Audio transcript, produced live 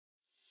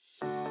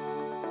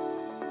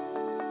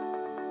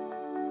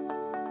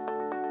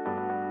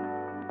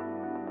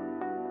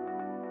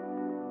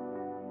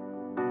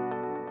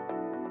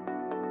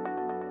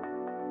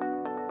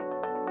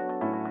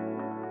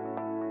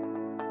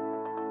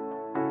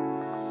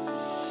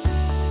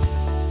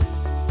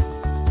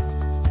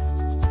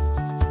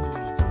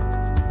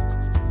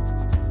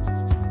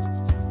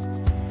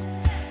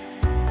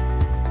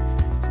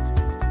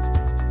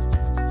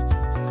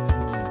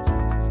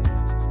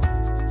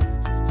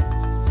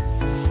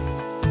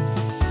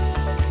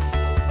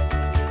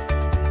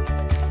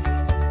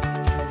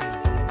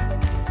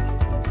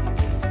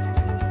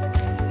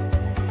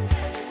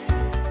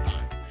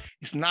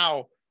is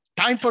now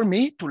time for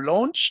me to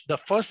launch the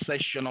first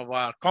session of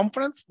our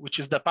conference, which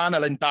is the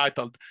panel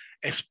entitled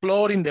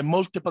Exploring the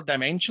Multiple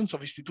Dimensions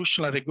of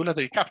Institutional and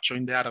Regulatory Capture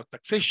in the Area of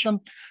Taxation.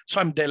 So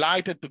I'm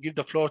delighted to give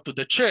the floor to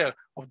the chair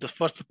of the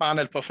first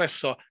panel,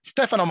 Professor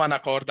Stefano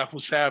Manacorda, who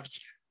serves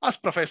as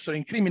professor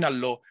in criminal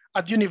law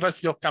at the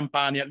University of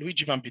Campania,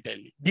 Luigi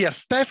Vanvitelli. Dear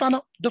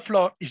Stefano, the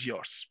floor is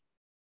yours.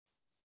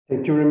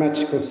 Thank you very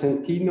much,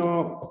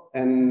 Costantino,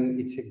 and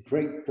it's a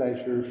great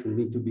pleasure for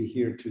me to be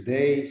here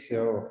today.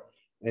 So,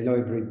 hello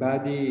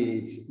everybody.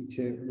 It's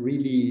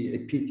really a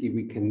pity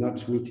we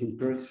cannot meet in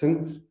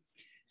person.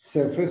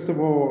 So first of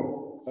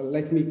all,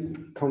 let me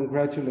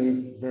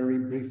congratulate very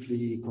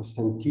briefly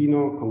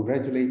Costantino,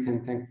 congratulate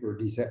and thank for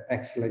this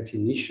excellent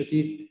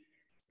initiative.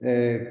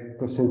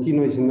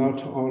 Costantino is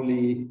not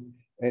only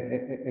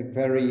a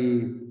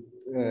very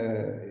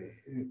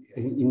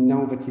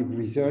innovative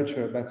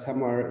researcher, but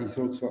somewhere is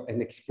also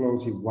an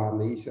explosive one.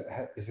 He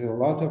has a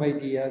lot of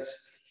ideas.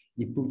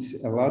 He puts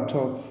a lot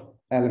of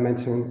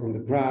elements on the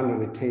ground, on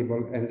the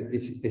table, and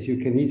as you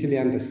can easily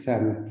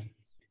understand,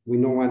 we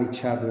know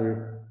each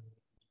other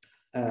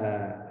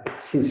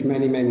since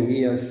many, many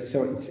years.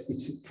 So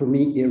it's for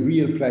me a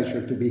real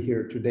pleasure to be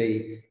here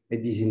today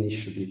at this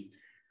initiative.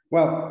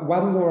 Well,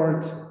 one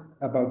word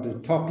about the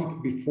topic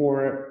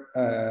before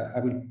I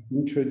will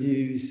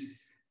introduce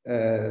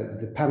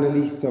the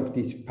panelists of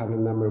this panel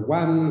number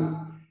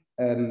one.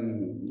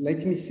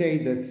 Let me say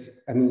that,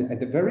 I mean, at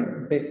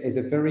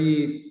the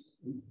very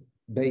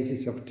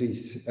basis of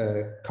this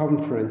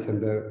conference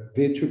and the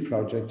VIRTEU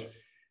project,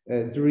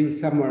 there is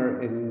somewhere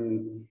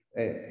an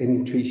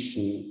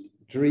intuition.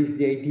 There is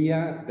the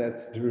idea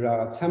that there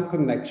are some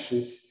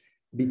connections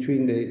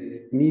between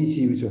the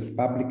misuse of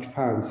public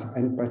funds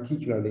and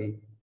particularly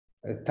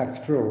tax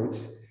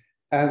frauds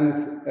and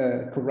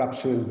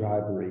corruption and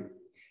bribery.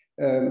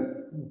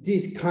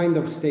 This kind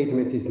of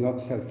statement is not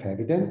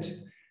self-evident.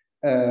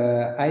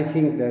 I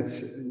think that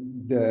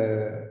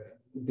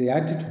the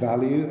added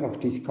value of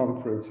this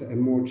conference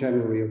and more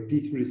generally of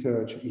this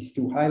research is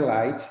to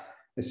highlight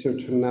a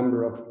certain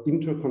number of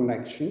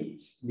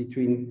interconnections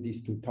between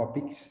these two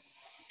topics.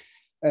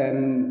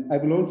 And I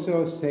will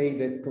also say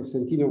that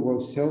Costantino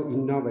was so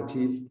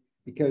innovative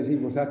because he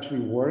was actually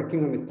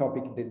working on a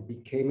topic that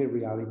became a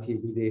reality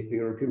with the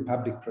European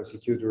Public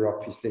Prosecutor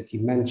Office that he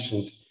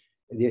mentioned.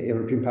 The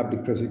European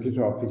Public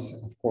Prosecutor Office,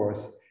 of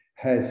course,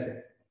 has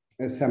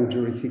some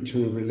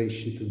jurisdiction in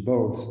relation to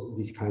both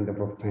these kind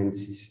of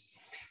offenses.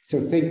 So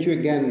thank you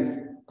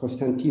again,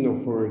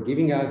 Costantino, for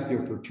giving us the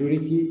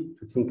opportunity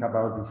to think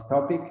about this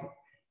topic.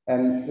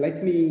 And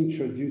let me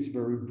introduce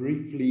very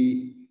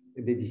briefly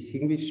the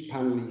distinguished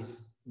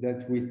panelists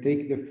that will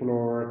take the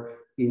floor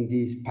in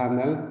this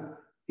panel,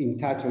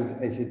 entitled,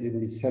 as it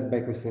is said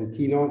by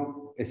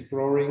Costantino,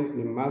 Exploring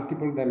the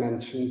Multiple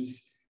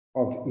Dimensions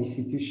of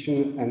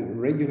Institution and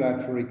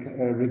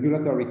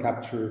Regulatory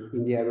Capture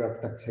in the Area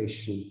of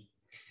Taxation.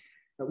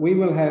 We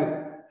will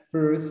have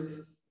first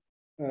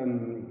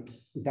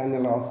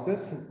Daniel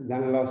Ostes.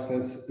 Daniel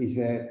Ostes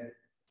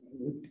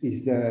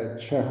is the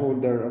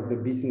chairholder of the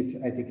Business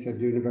Ethics at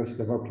the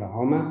University of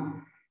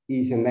Oklahoma.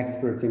 He's an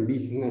expert in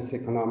business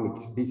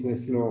economics,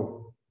 business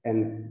law,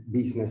 and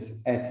business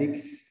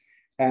ethics.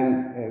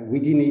 And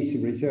within his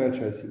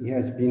researches, he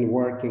has been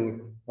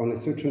working on a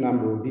certain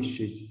number of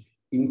issues,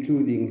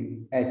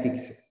 including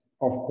ethics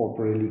of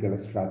corporate legal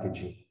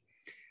strategy.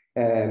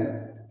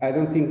 I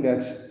don't think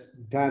that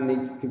Dan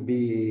needs to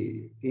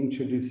be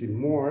introduced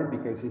more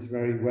because he's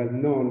very well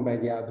known by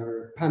the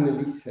other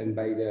panelists and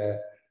by the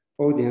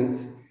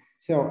audience.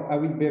 So I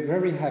would be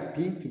very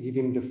happy to give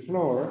him the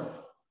floor.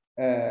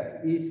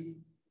 His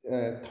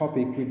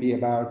topic will be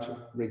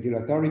about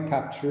regulatory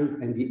capture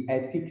and the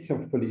ethics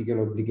of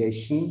political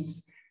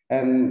obligations.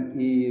 And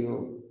he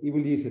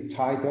will use a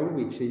title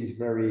which is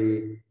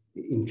very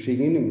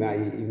intriguing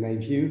in my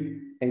view,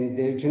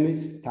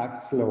 Endogenous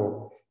Tax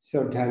Law.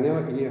 So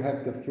Daniel, you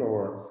have the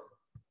floor.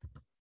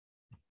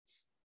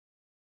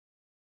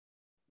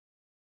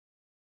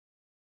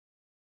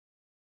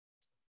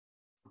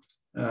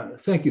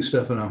 Thank you,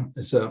 Stefano.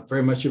 It's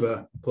very much of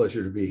a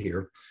pleasure to be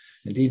here.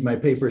 Indeed, my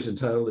paper is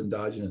entitled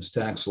Endogenous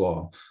Tax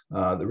Law,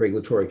 the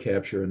Regulatory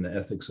Capture and the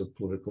Ethics of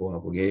Political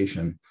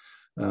Obligation.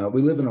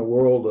 We live in a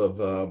world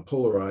of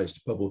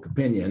polarized public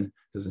opinion.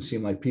 Doesn't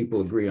seem like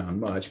people agree on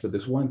much, but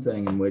there's one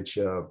thing in which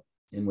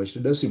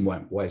there does seem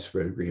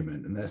widespread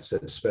agreement, and that's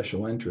that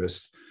special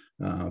interest,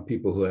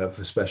 people who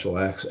have special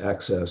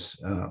access,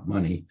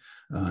 money,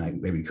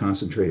 maybe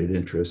concentrated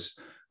interests,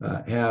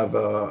 have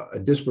a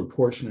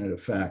disproportionate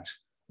effect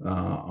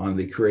on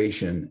the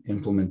creation,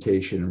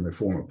 implementation, and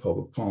reform of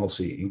public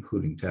policy,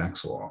 including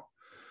tax law.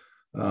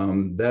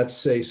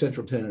 That's a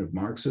central tenet of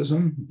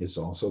Marxism. It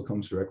also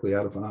comes directly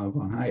out of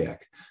von Hayek.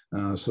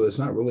 So it's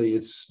not really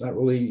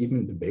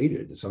even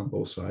debated. It's on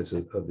both sides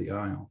of the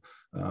aisle.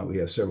 We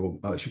have several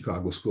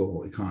Chicago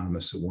School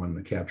economists that won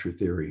the capture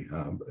theory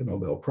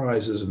Nobel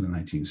Prizes in the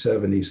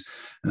 1970s.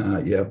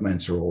 You have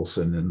Menser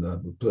Olson and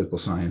the political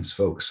science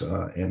folks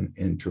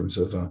in terms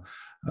of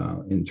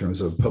in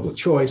terms of public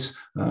choice,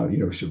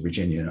 University of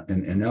Virginia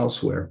and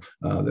elsewhere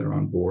that are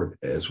on board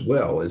as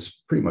well.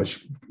 It's pretty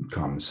much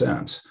common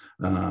sense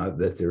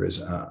that there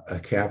is a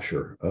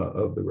capture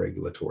of the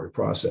regulatory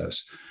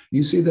process.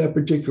 You see that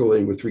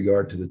particularly with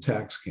regard to the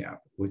tax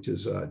cap, which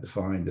is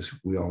defined, as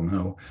we all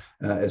know,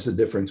 as the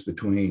difference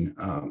between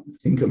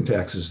income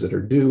taxes that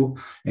are due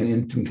and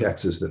income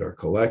taxes that are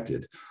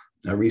collected.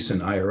 A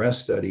recent IRS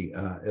study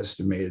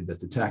estimated that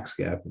the tax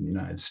gap in the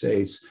United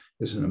States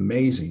is an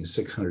amazing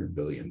 $600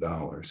 billion.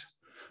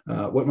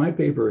 What my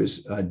paper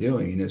is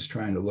doing is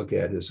trying to look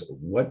at is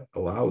what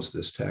allows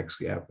this tax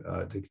gap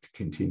to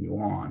continue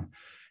on.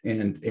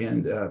 And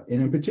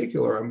in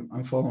particular,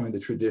 I'm following the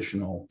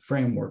traditional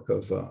framework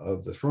of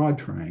the fraud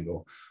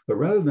triangle, but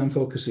rather than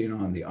focusing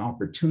on the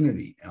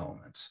opportunity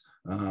elements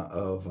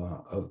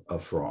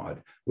of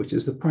fraud, which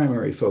is the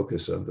primary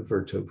focus of the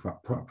VIRTEU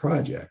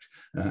project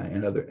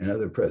and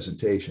other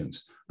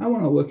presentations, I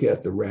want to look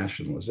at the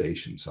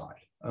rationalization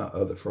side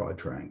of the fraud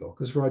triangle,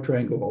 because fraud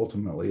triangle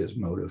ultimately is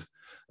motive,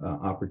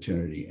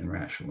 opportunity, and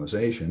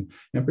rationalization.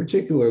 In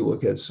particular,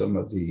 look at some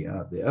of the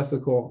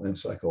ethical and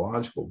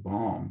psychological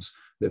bombs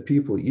that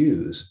people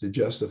use to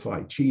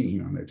justify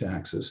cheating on their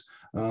taxes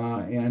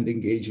and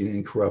engaging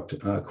in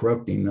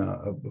corrupting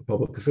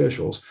public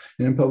officials,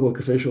 and in public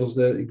officials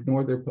that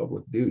ignore their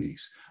public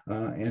duties,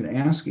 and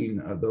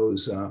asking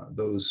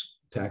those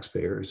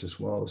taxpayers as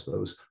well as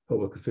those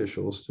public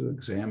officials to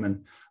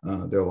examine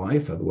their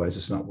life, otherwise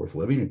it's not worth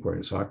living,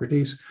 according to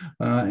Socrates,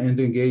 and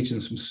to engage in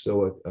some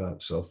stoic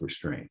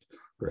self-restraint.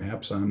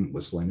 Perhaps I'm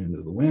whistling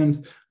into the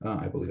wind.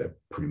 I believe I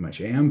pretty much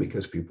am,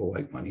 because people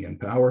like money and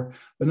power.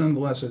 But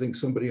nonetheless, I think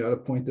somebody ought to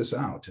point this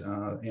out.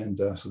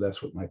 So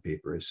that's what my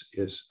paper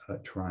is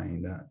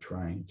trying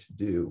to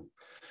do.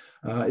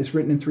 It's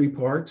written in 3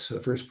 parts.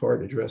 The first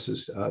part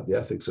addresses the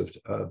ethics of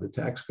the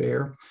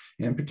taxpayer.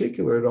 In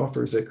particular, it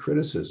offers a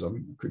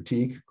criticism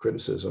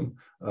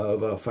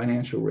of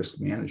financial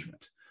risk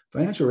management.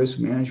 Financial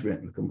risk management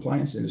in the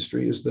compliance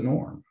industry is the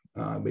norm.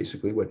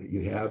 Basically, what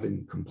you have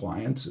in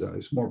compliance,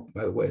 there's more,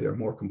 by the way, there are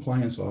more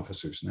compliance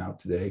officers now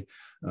today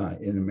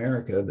in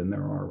America than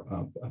there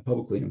are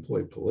publicly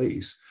employed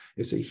police.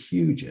 It's a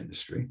huge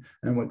industry.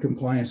 And what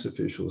compliance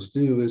officials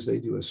do is they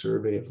do a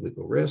survey of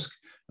legal risk.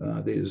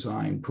 They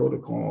design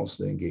protocols,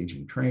 they engage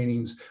in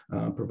trainings,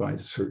 provide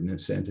certain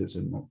incentives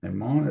and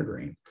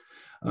monitoring.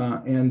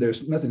 And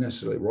there's nothing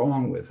necessarily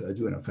wrong with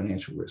doing a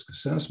financial risk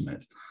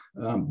assessment,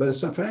 but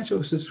it's not financial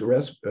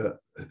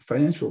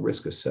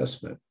risk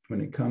assessment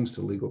when it comes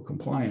to legal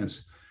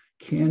compliance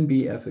can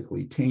be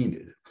ethically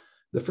tainted.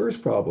 The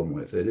first problem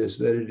with it is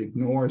that it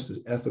ignores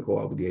the ethical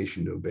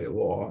obligation to obey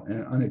law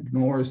and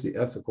ignores the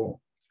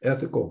ethical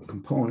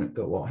component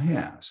that law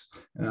has.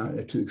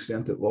 To the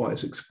extent that law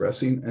is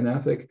expressing an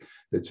ethic,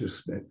 that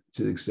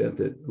to the extent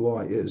that law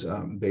is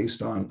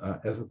based on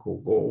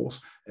ethical goals,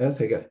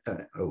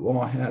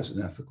 law has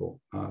an ethical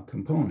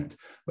component.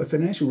 But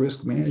financial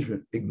risk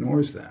management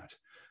ignores that.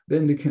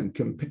 Then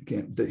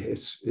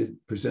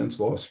it presents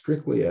law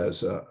strictly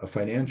as a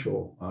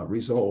financial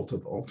result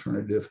of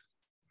alternative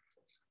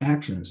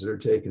actions that are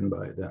taken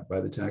by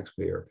the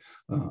taxpayer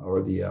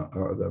or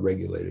the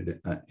regulated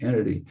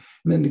entity.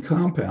 And then to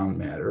compound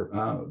matter,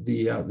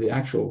 the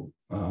actual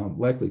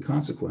likely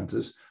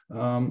consequences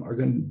are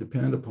going to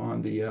depend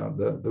upon the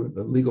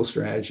legal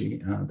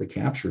strategy, the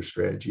capture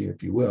strategy,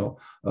 if you will,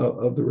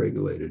 of the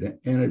regulated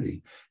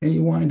entity. And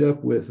you wind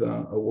up with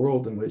a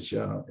world in which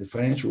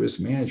financial risk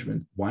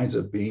management winds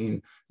up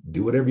being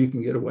do whatever you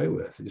can get away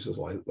with. This is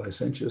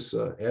licentious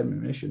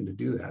admonition to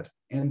do that.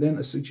 And then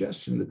a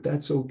suggestion that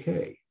that's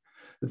okay,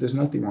 that there's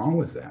nothing wrong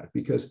with that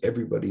because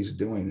everybody's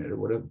doing it, or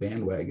whatever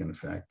bandwagon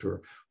effect,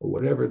 or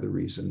whatever the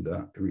reason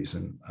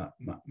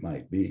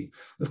might be.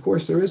 Of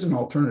course, there is an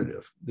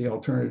alternative. The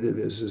alternative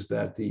is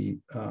that the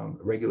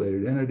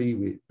regulated entity,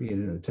 be it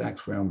in the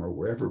tax realm or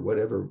whatever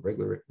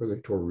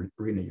regulatory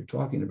arena you're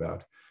talking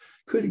about,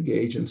 could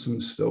engage in some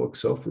stoic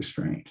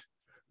self-restraint.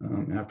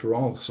 After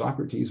all,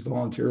 Socrates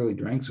voluntarily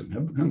drank some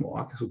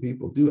hemlock, so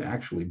people do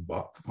actually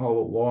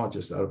follow law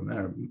just out of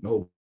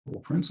noble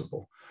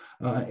principle,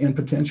 and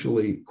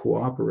potentially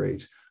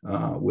cooperate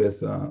with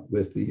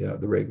the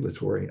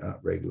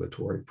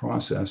regulatory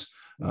process,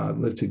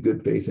 live to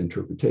good faith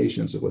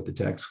interpretations of what the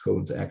tax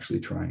code is actually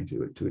trying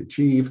to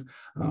achieve,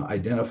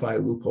 identify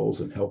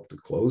loopholes and help to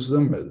close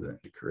them rather than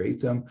to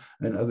create them,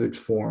 and other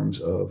forms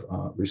of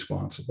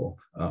responsible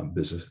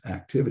business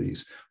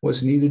activities.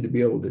 What's needed to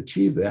be able to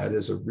achieve that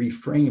is a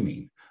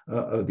reframing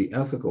of the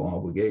ethical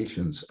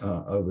obligations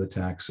of the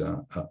tax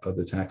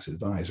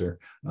advisor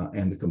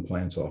and the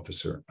compliance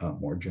officer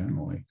more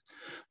generally.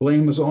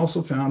 Blame is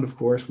also found, of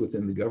course,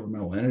 within the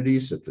governmental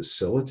entities that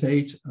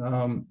facilitate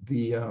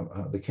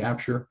the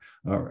capture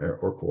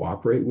or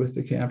cooperate with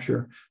the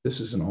capture. This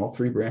is in all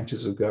 3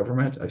 branches of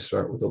government. I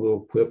start with a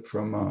little quip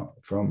from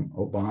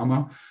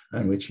Obama,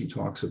 in which he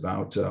talks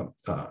about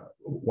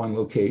one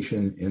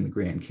location in the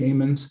Grand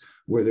Caymans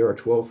where there are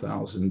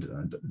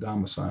 12,000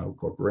 domiciled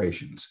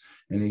corporations.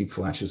 And he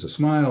flashes a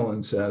smile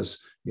and says,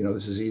 you know,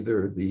 this is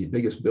either the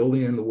biggest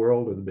building in the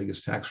world or the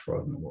biggest tax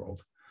fraud in the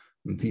world.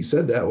 And he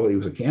said that while he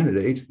was a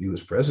candidate. He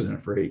was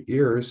president for 8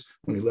 years.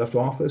 When he left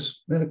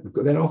office,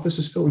 that office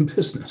is still in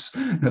business.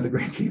 Now, the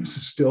Grand Games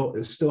is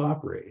still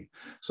operating.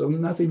 So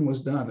nothing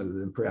was done other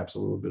than perhaps a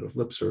little bit of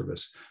lip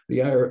service.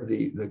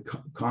 The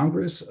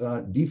Congress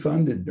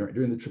defunded,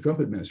 during the Trump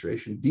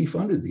administration,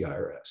 defunded the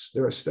IRS.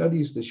 There are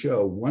studies that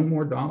show $1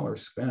 more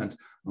spent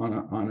on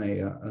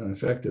an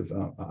effective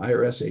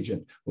IRS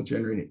agent will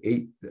generate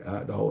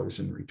 $8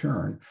 in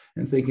return.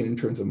 And thinking in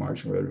terms of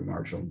marginal revenue,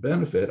 marginal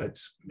benefit,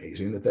 it's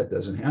amazing that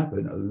doesn't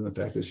happen, other than the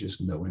fact there's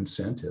just no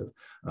incentive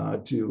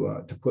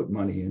to put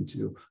money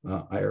into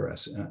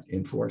IRS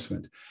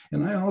enforcement.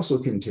 And I also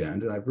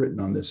contend, and I've written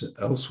on this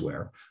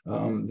elsewhere,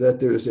 that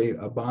there's a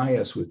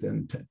bias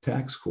within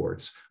tax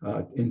courts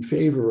in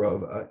favor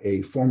of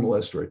a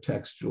formalist or a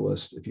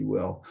textualist, if you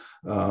will,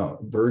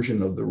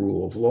 version of the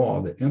rule of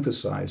law that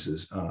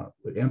emphasizes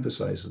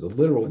the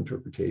literal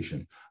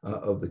interpretation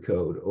of the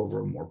code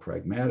over a more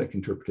pragmatic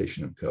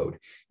interpretation of code,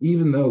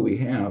 even though we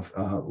have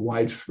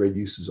widespread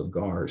uses of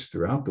GARs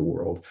throughout the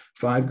world,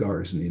 5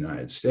 GARs in the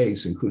United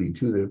States, including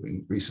 2 that have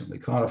been recently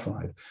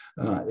codified,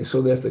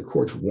 so that if the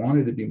courts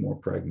wanted to be more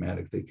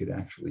pragmatic, they could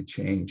actually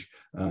change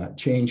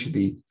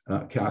the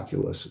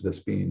calculus that's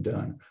being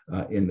done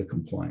by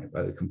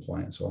the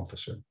compliance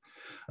officer.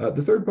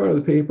 The third part of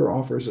the paper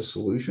offers a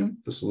solution.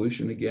 The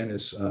solution, again,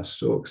 is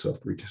Stoic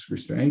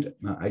self-restraint.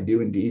 I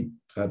do indeed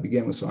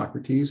begin with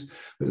Socrates,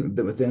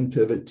 but then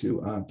pivot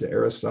to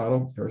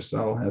Aristotle.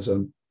 Aristotle has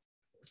a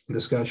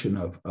discussion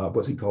of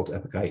what he calls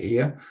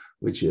epikeia,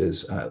 which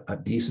is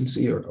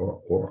decency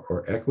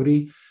or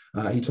equity.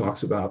 He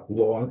talks about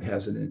law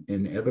has an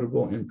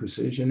inevitable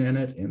imprecision in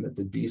it, and that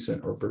the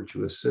decent or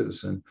virtuous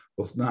citizen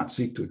will not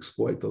seek to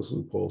exploit those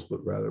loopholes,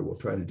 but rather will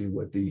try to do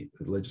what the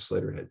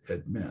legislator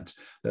had meant.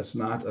 That's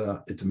not,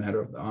 it's a matter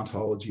of the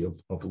ontology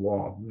of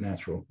law,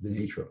 the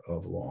nature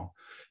of law.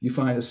 You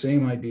find the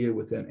same idea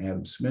within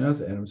Adam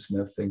Smith. Adam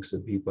Smith thinks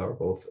that people are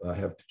both,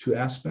 have 2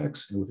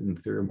 aspects within the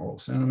theory of moral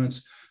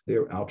sentiments. They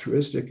are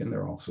altruistic and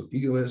they're also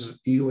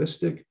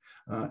egoistic.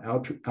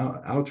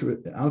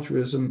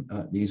 Altruism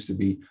needs to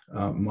be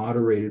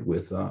moderated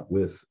with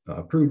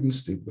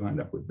prudence to wind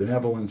up with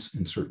benevolence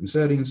in certain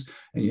settings,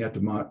 and you have to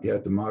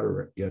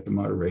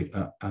moderate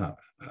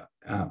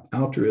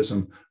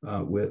altruism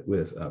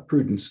with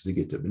prudence to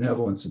get to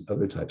benevolence in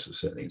other types of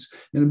settings.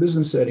 In a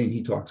business setting,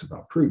 he talks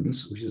about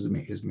prudence, which is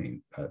his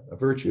main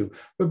virtue,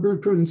 but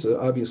prudence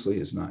obviously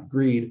is not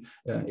greed.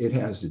 It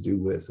has to do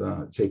with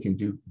taking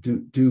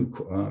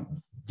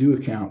due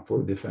account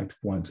for the effect of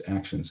one's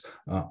actions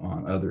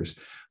on others.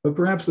 But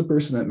perhaps the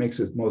person that makes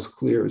it most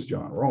clear is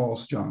John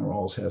Rawls. John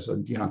Rawls has a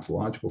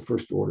deontological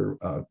first order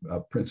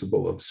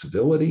principle of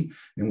civility,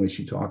 in which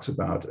he talks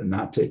about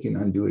not taking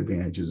undue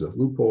advantages of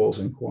loopholes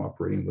and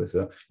cooperating with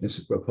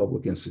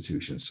public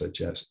institutions such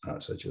as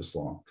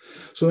law.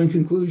 So in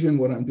conclusion,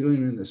 what I'm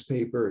doing in this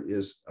paper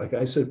is, like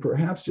I said,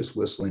 perhaps just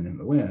whistling in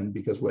the wind,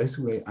 because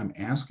basically I'm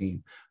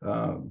asking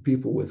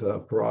people with a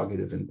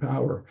prerogative and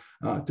power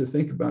to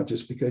think about,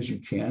 just because you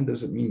can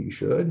doesn't mean you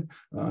should,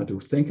 to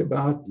think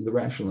about the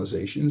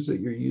rationalization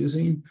that you're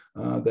using,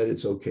 that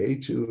it's okay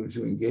to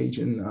engage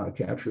in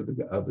capture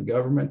of the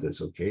government,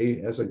 that's okay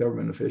as a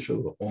government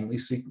official to only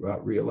seek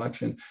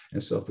re-election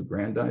and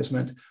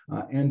self-aggrandizement,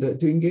 and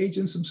to engage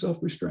in some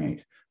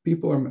self-restraint.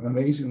 People are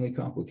amazingly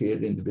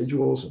complicated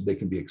individuals. They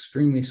can be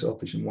extremely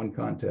selfish in one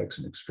context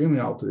and extremely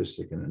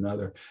altruistic in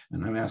another,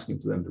 and I'm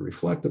asking for them to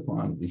reflect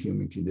upon the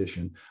human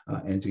condition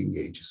and to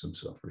engage in some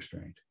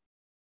self-restraint.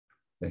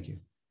 Thank you.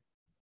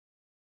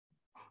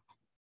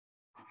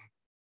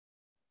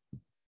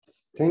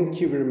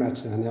 Thank you very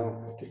much,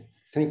 Daniel.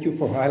 Thank you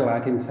for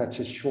highlighting such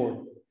a short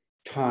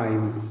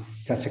time,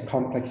 such a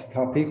complex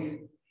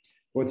topic.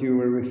 What you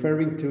were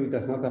referring to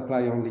does not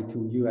apply only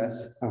to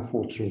US,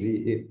 unfortunately.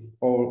 It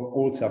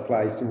also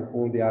applies to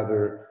all the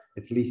other,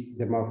 at least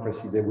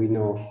democracy that we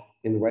know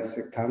in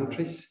Western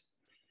countries,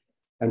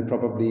 and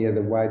probably at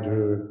a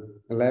wider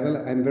level.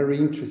 I'm very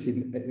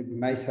interested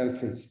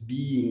myself as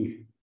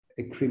being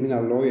a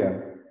criminal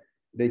lawyer,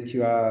 that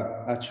you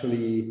are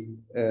actually,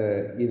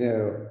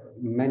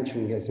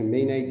 mentioning as a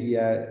main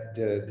idea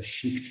the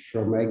shift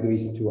from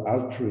egoism to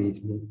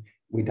altruism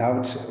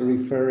without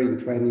referring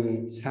to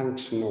any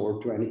sanction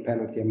or to any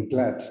penalty. I'm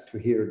glad to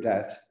hear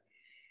that.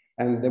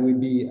 And there will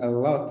be a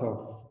lot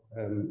of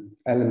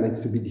elements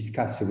to be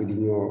discussed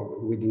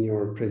within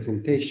your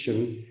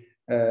presentation.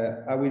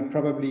 I will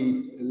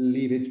probably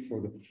leave it for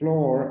the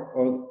floor,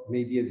 or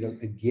maybe at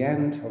the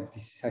end of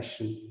this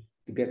session,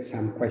 to get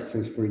some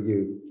questions for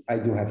you. I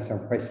do have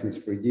some questions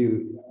for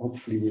you.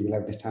 Hopefully we will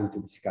have the time to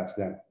discuss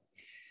them.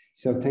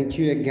 So thank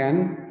you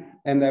again.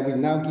 And I will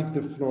now give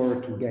the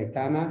floor to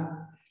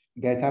Gaetana.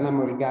 Gaetana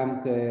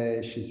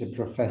Morgante, she's a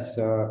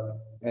professor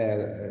at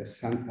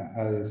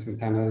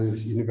Sant'Anna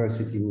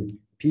University in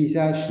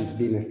Pisa. She's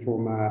been a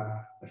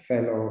former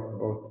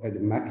fellow at the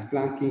Max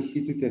Planck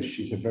Institute, and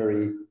she's a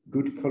very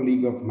good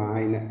colleague of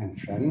mine and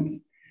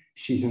friend.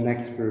 She's an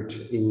expert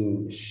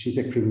she's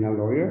a criminal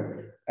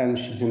lawyer, and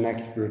she's an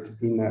expert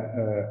in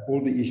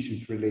all the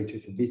issues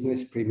related to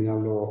business,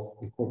 criminal law,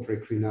 and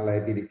corporate criminal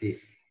liability.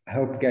 I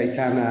hope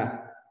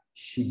Gaetana,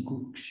 she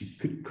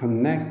could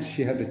connect.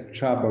 She had a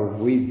trouble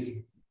with,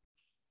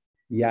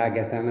 yeah,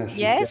 Gaetana.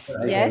 Yes,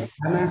 yes.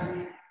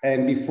 Gaetana.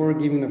 And before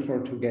giving the floor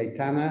to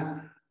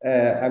Gaetana,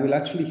 I will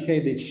actually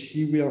say that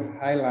she will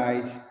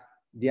highlight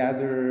the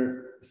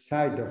other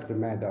side of the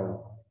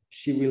medal.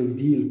 She will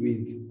deal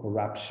with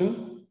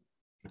corruption,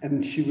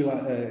 and she will,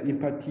 in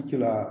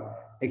particular,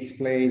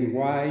 explain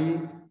why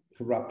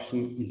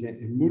corruption is a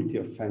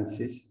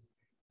multi-offenses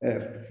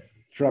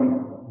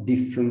from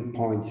different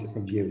points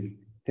of view.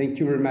 Thank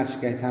you very much,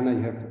 Gaetana.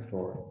 You have the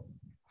floor.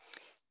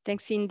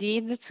 Thanks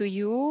indeed to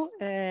you,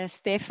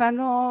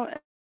 Stefano.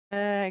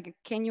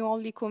 Can you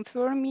only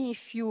confirm me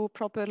if you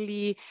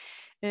properly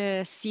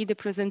see the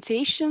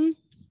presentation?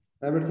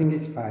 Everything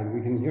is fine.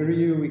 We can hear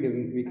you. We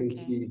can Okay.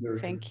 see your.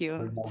 Thank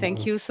you.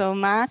 Thank you so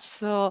much.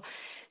 So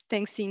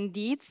thanks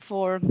indeed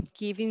for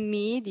giving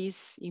me this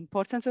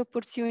important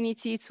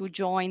opportunity to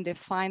join the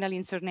final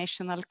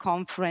international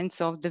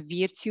conference of the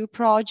VIRTEU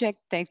project.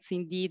 Thanks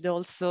indeed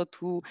also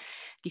to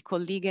the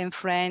colleague and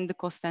friend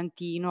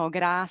Costantino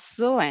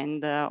Grasso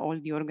and all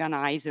the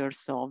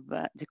organizers of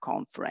the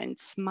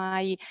conference.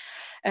 My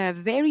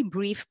very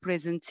brief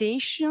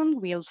presentation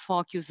will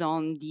focus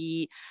on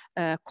the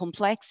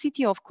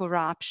complexity of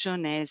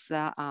corruption as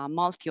a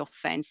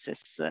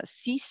multi-offenses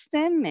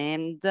system,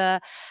 and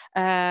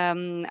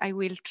I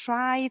will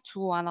try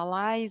to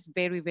analyze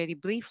very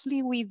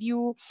briefly with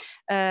you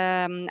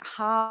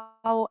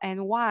how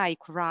and why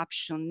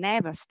corruption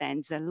never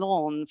stands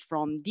alone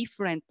from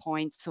different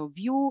points of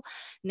view,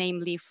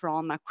 namely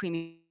from a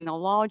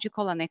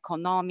criminological and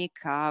economic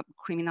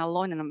criminal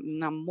law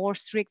in a more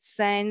strict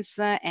sense,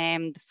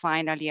 and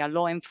finally a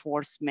law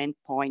enforcement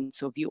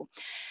point of view.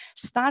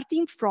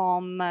 Starting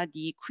from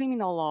the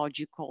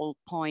criminological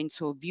point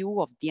of view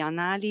of the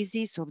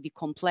analysis of the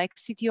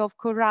complexity of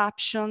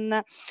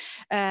corruption,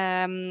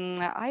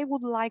 I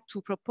would like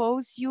to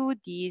propose you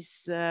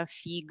this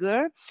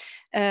figure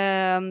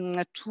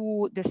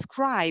to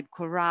describe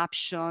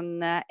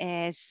corruption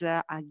as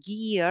a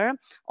gear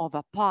of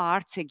a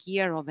part, a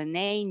gear of an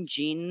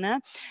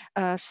engine,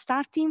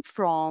 starting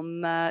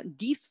from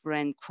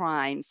different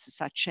crimes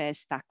such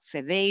as tax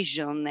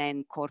evasion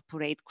and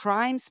corporate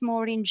crimes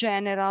more in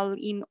general,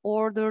 in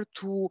order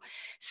to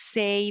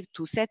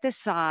set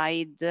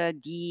aside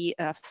the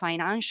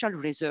financial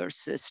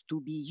resources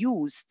to be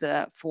used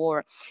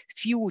for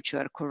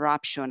future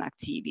corruption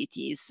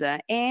activities.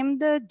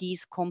 And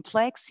this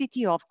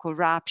complexity of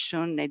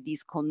corruption and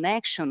this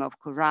connection of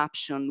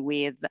corruption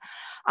with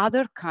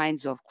other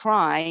kinds of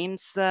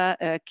crimes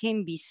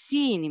can be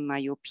seen, in my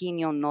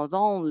opinion, not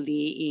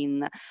only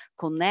in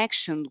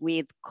connection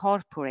with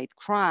corporate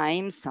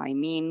crimes, I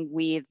mean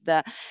with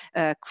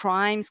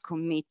crimes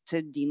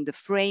committed in the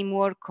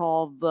framework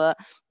of,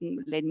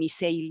 let me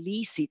say,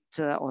 illicit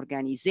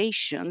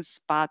organizations,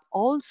 but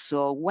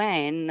also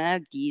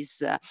when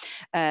these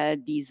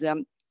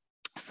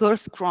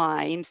first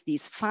crimes,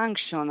 these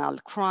functional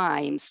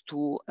crimes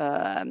to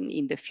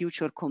in the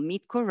future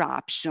commit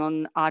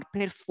corruption, are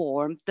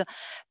performed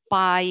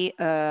by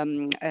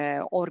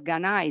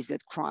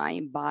organized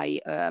crime, by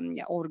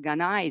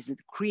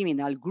organized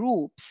criminal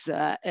groups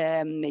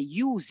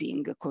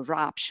using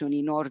corruption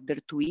in order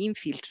to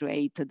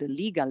infiltrate the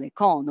legal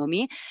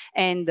economy,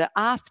 and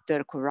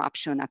after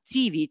corruption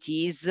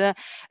activities,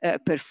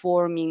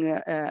 performing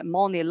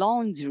money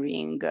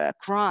laundering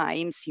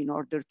crimes in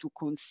order to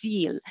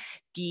conceal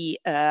the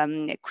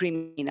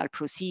criminal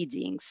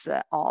proceedings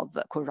of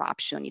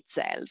corruption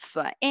itself.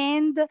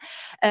 And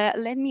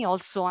let me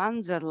also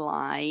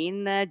underline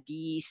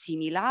the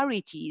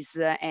similarities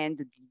and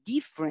the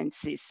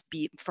differences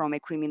from a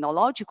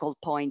criminological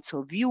point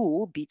of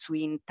view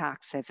between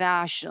tax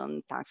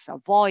evasion, tax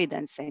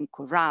avoidance, and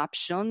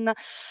corruption.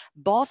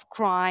 Both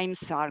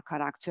crimes are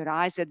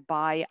characterized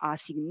by a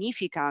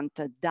significant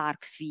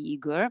dark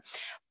figure,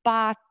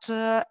 but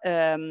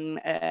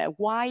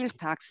while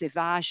tax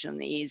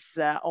evasion is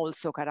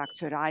also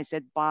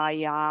characterized by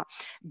a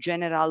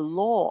general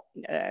law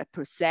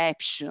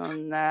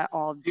perception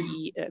of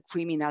the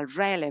criminal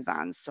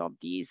relevance of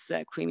this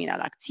criminal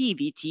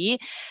activity,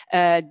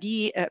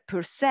 the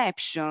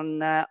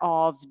perception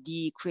of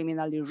the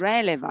criminal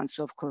irrelevance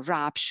of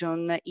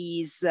corruption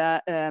is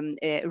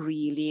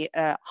really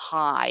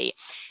high.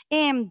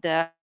 And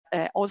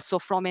also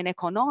from an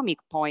economic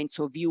point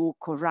of view,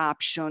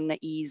 corruption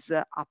is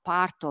a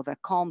part of a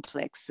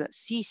complex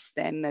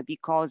system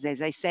because,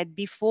 as I said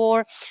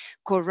before,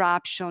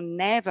 corruption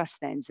never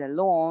stands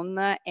alone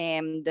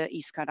and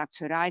is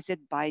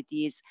characterized by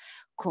this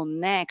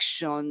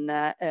connection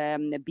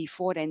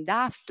before and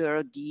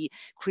after the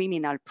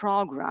criminal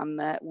program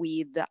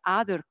with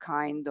other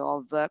kind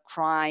of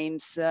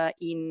crimes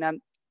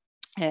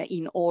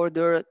in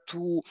order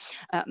to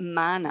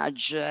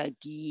manage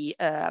the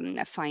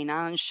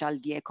financial,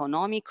 the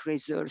economic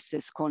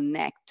resources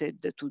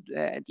connected to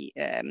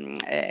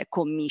the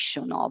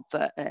commission of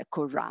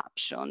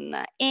corruption.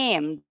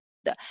 And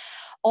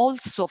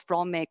also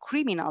from a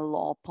criminal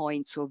law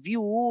point of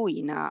view,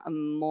 in a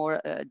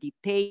more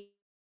detailed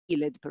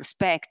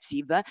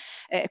perspective,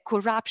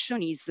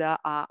 corruption is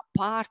a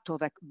part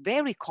of a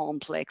very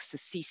complex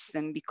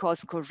system,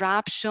 because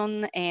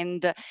corruption,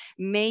 and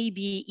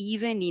maybe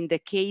even in the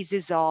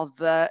cases of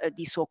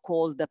the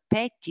so-called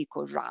petty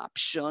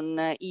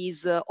corruption,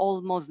 is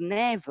almost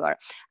never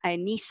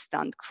an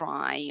instant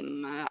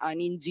crime,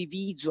 an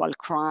individual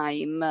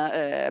crime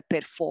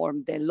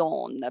performed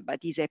alone, but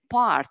is a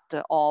part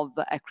of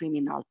a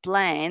criminal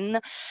plan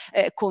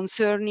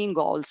concerning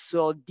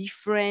also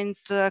different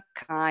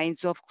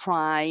kinds of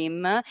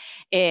crime,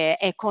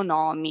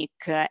 economic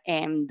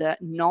and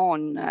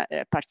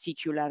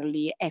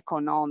non-particularly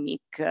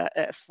economic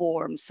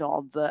forms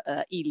of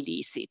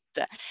illicit.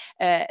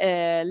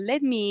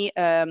 Let me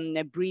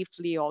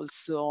briefly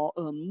also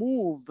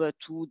move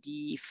to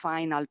the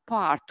final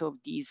part of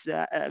this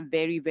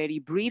very, very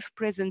brief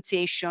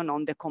presentation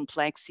on the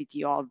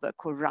complexity of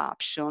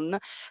corruption,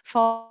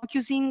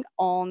 focusing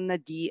on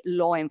the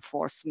law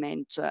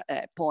enforcement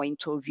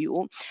point of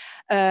view.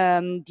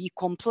 The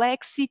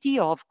complexity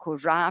of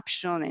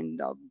corruption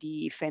and of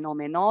the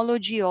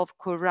phenomenology of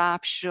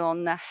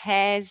corruption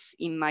has,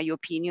 in my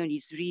opinion,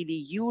 is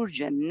really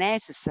urgent,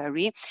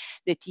 necessary,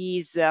 that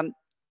is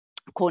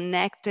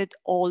connected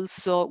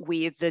also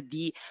with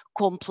the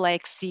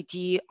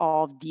complexity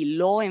of the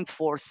law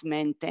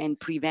enforcement and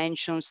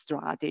prevention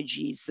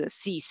strategies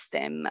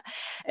system.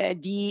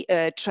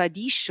 The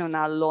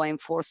traditional law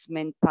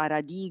enforcement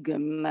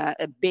paradigm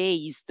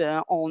based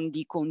on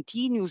the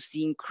continuous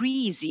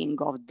increasing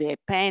of the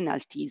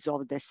penalties,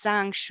 of the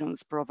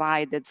sanctions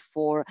provided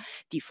for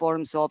the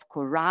forms of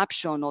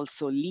corruption,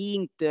 also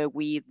linked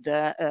with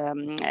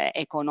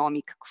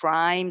economic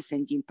crimes,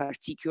 and in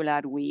particular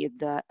with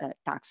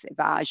tax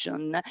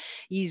evasion,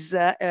 is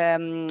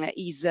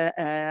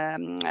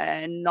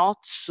not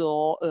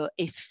so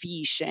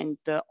efficient,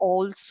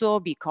 also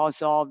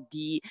because of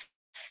the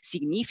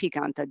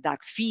significant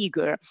dark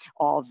figure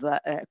of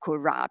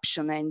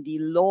corruption and the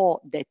low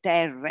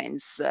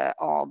deterrence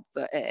of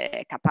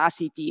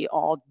capacity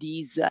of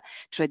this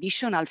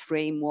traditional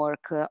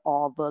framework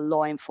of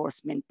law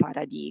enforcement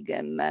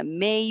paradigm.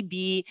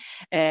 Maybe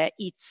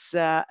it's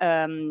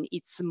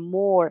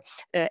more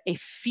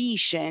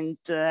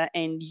efficient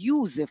and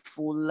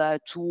useful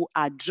to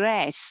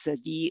address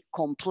the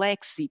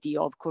complexity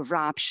of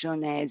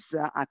corruption as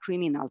a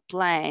criminal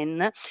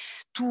plan,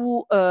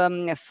 to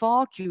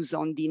focus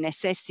on the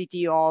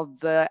necessity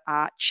of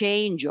a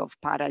change of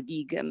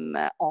paradigm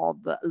of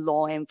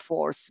law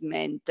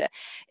enforcement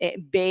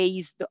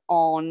based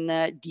on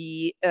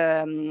the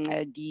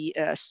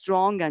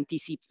strong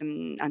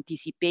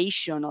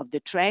anticipation of the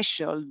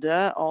threshold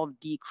of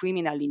the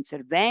criminal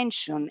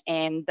intervention,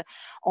 and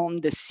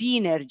on the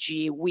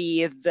synergy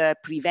with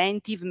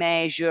preventive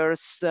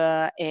measures,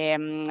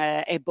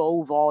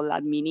 above all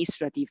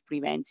administrative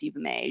preventive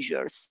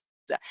measures.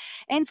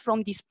 And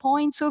from this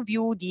point of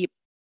view, the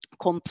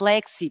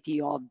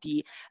complexity of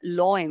the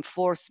law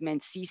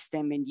enforcement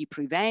system and the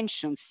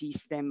prevention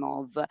system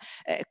of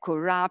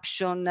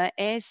corruption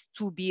has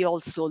to be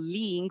also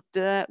linked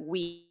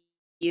with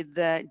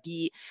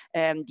the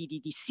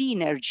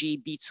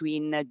synergy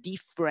between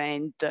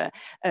different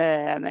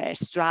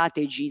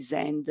strategies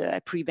and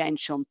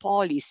prevention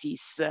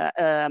policies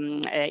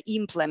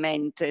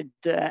implemented,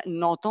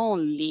 not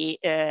only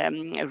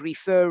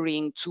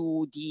referring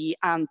to the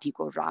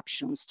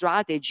anti-corruption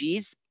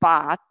strategies,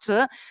 but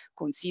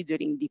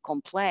considering the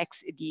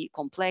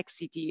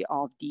complexity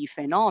of the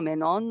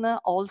phenomenon,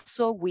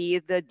 also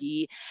with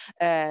the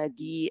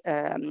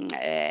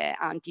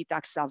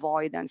anti-tax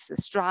avoidance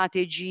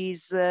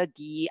strategies,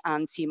 the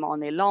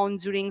anti-money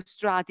laundering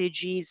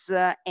strategies,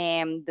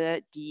 and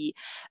the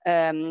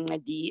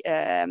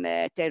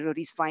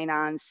terrorist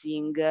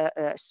financing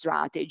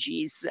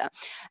strategies.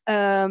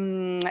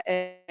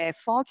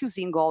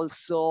 Focusing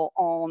also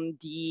on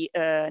the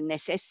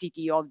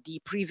necessity of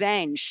the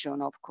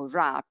prevention of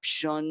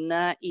corruption,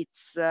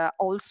 it's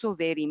also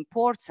very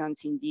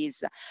important in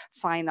this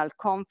final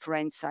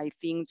conference, I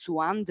think, to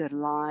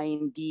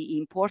underline the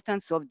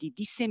importance of the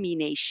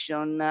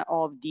dissemination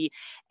of the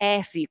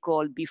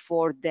ethical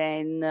before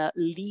then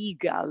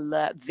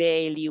legal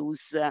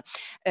values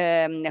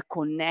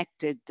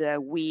connected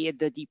with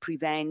the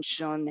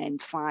prevention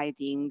and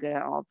fighting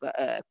of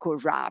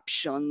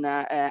corruption.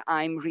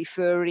 I'm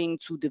referring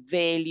to the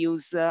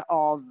values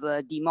of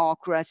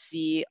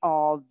democracy,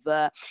 of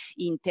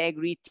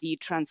integrity,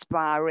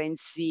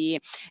 transparency,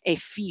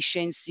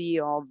 efficiency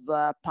of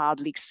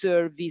public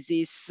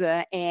services,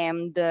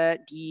 and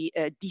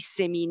the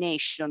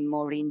dissemination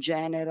more in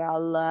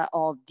general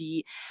of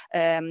the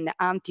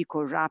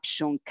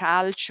anti-corruption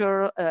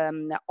culture,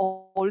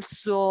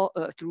 also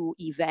through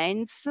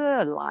events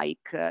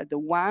like the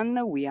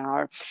one we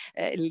are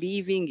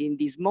living in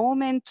this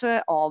moment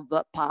of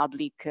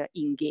public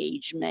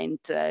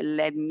engagement.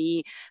 Let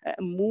me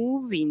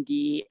move in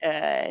the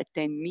 10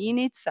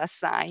 minutes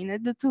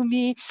assigned to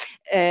me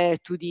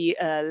to the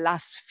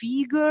last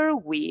figure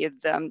with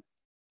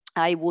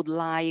I would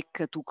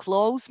like to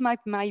close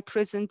my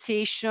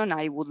presentation.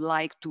 I would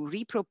like to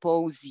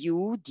repropose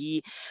you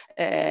the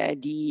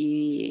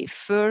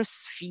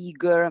first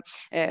figure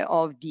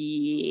of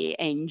the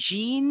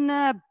engine,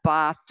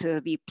 but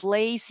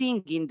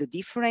replacing in the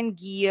different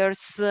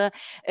gears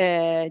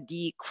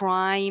the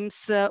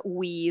crimes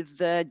with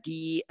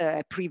the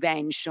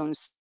prevention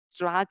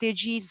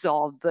strategies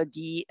of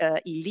the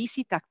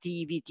illicit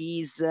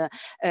activities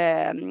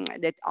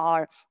that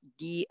are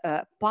the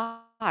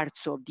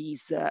parts of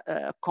this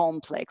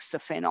complex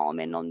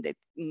phenomenon that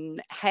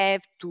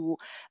have to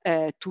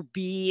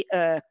be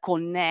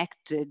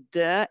connected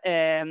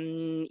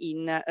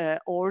in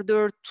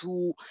order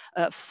to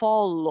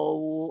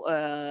follow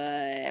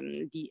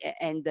and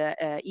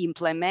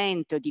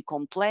implement the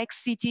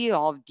complexity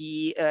of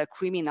the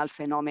criminal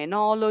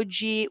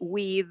phenomenology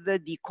with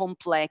the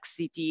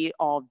complexity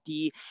of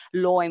the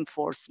law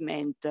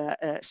enforcement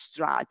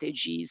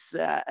strategies.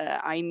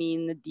 I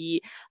mean,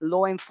 the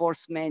law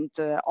enforcement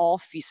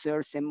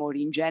officers, and more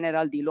in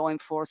general, the law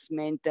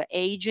enforcement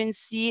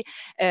agency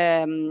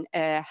are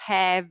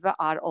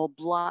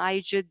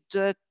obliged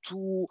to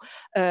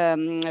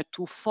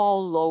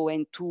follow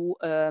and to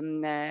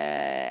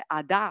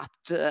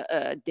adapt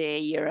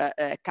their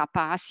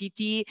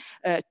capacity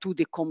to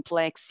the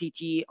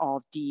complexity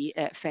of the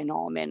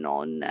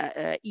phenomenon,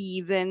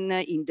 even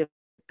in the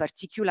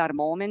particular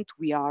moment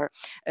we are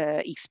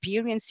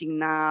experiencing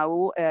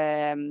now,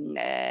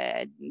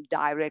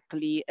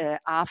 directly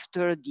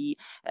after the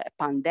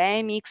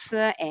pandemics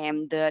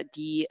and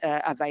the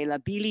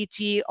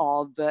availability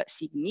of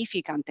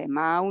significant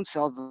amounts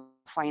of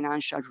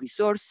financial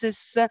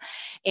resources.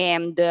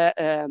 And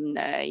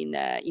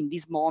in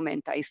this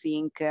moment, I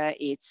think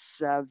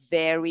it's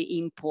very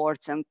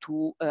important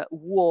to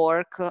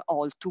work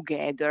all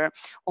together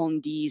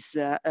on this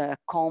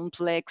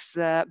complex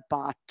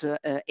but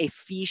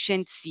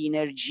efficient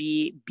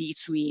synergy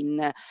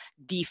between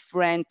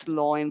different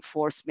law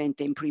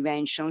enforcement and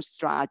prevention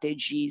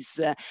strategies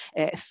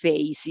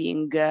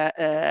facing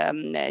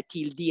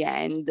till the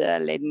end,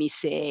 let me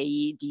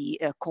say, the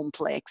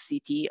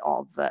complexity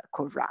of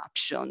corruption.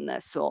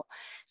 So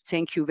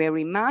thank you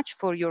very much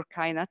for your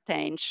kind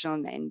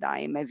attention, and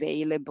I'm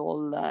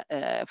available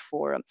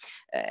for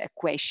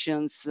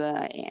questions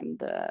and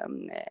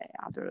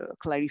other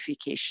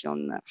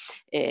clarification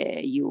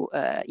you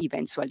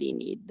eventually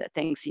need.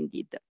 Thanks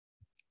indeed.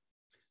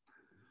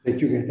 Thank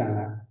you,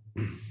 Gaetana.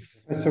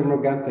 Professor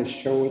Morgante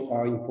showed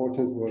how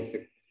important it was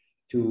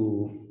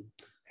to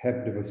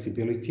have the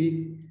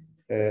possibility,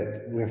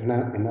 we have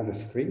another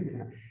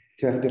screen,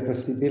 to have the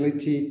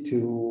possibility to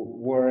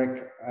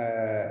work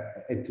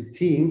and to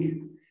think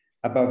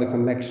about the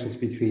connections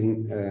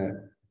between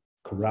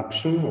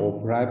corruption or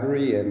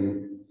bribery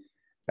and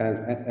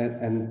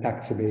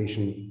tax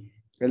evasion.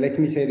 Let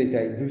me say that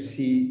I do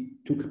see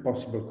two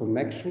possible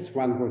connections.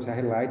 One was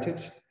highlighted,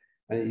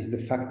 is the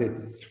fact that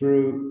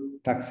through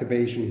tax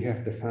evasion you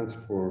have the funds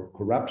for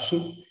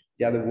corruption.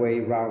 The other way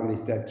around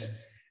is that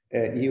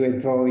you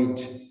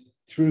avoid,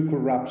 through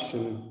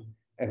corruption,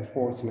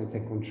 enforcement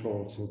and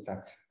controls and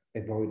tax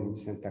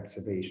avoidance and tax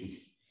evasion.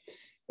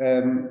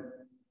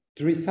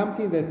 There is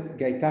something that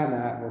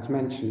Gaetana was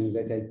mentioning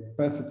that I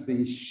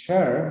perfectly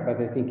share, but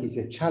I think is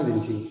a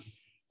challenging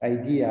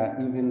idea,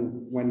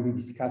 even when we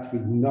discuss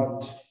with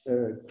not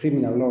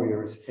criminal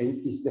lawyers,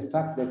 and is the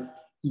fact that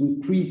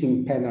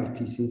increasing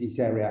penalties in this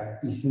area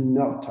is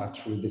not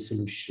actually the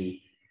solution.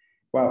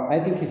 Well, I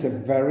think it's a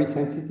very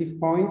sensitive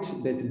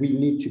point that we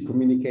need to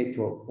communicate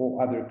to all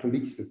other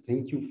colleagues. So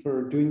thank you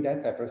for doing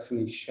that. I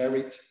personally share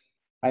it.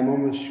 I'm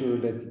almost sure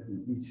that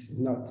it's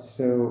not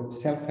so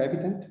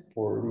self-evident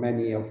for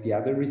many of the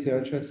other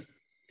researchers.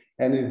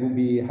 And it would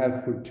be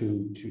helpful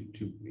to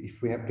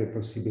if we have the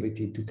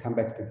possibility to come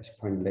back to this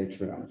point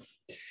later on.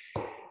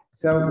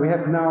 So we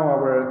have now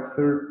our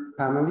third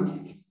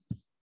panelist.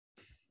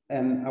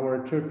 And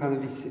our third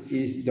panelist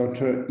is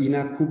Dr.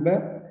 Ina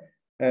Kube.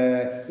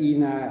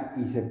 Ina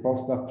is a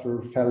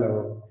postdoctoral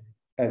fellow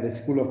at the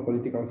School of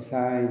Political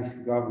Science,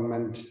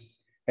 Government,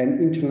 and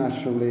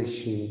International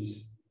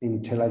Relations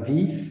in Tel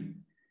Aviv.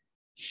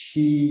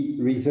 She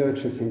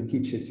researches and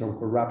teaches on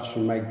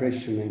corruption,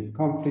 migration, and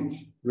conflict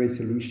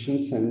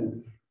resolutions,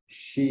 and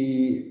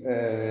she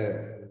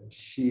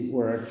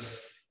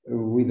works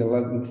with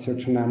a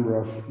certain number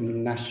of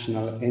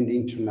national and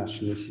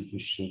international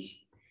institutions.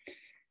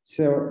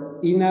 So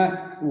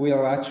Ina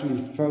will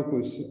actually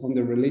focus on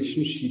the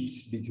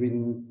relationships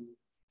between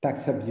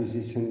tax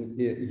abuses and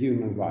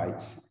human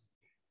rights.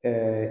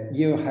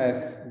 You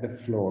have the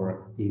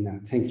floor,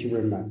 Ina. Thank you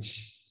very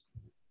much.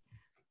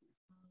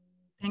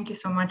 Thank you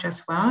so much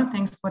as well.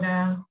 Thanks for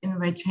the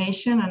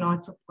invitation and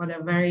also for the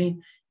very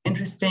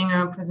interesting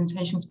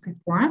presentations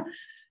before.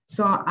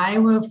 So I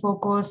will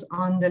focus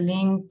on the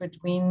link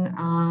between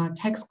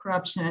tax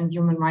corruption and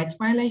human rights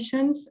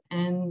violations.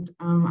 And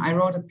I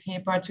wrote a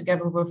paper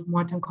together with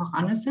Morten Koch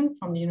Andersen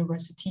from the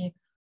University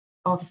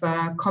of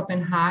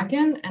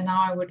Copenhagen. And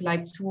now I would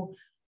like to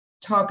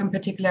talk in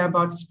particular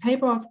about this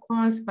paper, of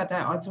course, but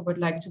I also would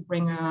like to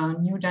bring a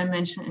new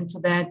dimension into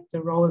that,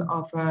 the role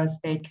of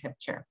state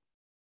capture.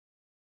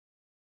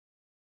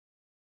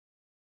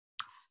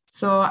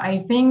 So I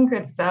think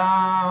it's,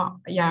 all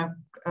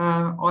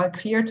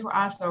clear to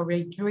us, or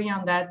we agree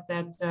on that,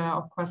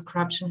 of course,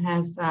 corruption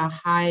has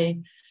high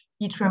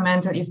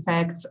detrimental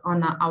effects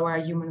on our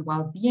human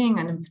well-being,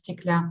 and in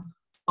particular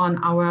on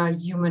our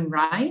human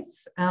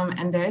rights.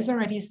 And there is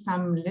already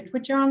some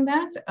literature on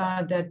that,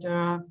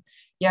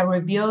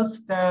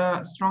 reveals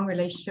the strong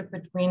relationship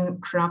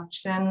between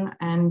corruption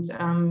and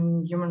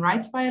human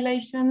rights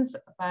violations.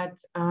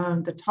 But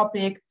the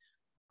topic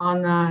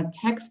on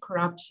tax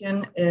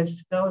corruption is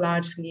still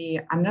largely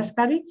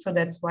understudied. So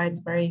that's why it's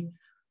very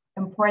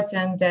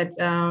important that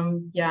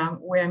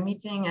we're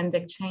meeting and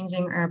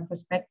exchanging our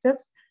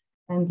perspectives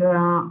and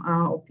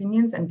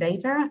opinions and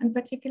data in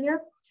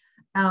particular.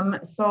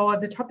 So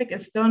the topic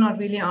is still not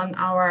really on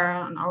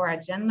our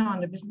agenda,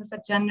 on the business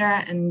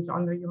agenda and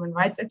on the human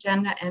rights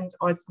agenda, and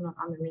also not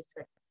on the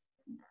research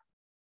agenda.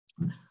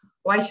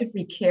 Why should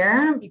we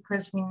care?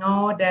 Because we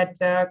know that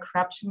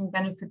corruption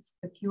benefits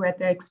the few at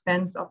the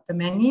expense of the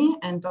many.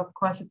 And of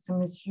course, it's a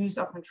misuse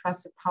of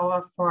entrusted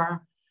power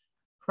for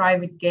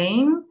private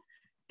gain.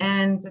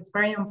 And it's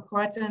very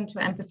important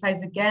to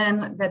emphasize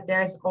again that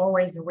there's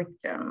always a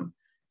victim.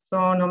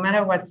 So no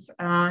matter what's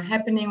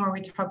happening when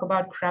we talk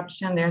about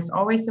corruption, there's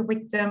always a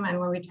victim. And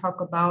when we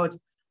talk about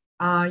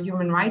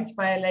human rights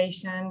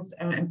violations,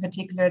 in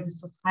particular, the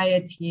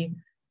society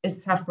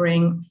is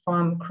suffering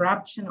from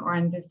corruption, or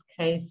in this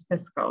case,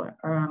 fiscal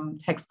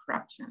tax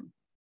corruption.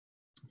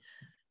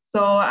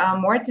 So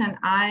Morten and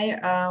I,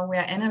 we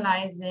are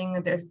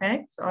analyzing the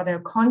effects or the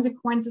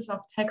consequences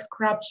of tax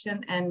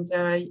corruption and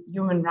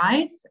human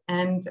rights.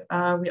 And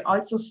we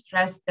also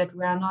stress that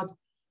we are not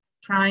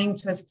trying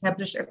to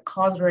establish a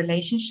causal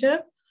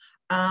relationship.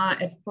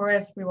 At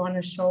first, we want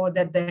to show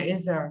that there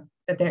is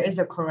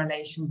a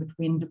correlation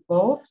between the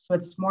both. So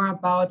it's more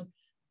about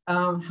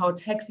how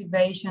tax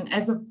evasion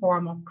as a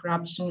form of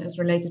corruption is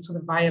related to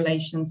the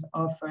violations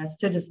of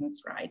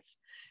citizens' rights.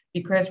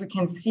 Because we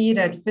can see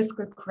that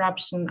fiscal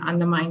corruption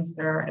undermines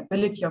the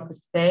ability of a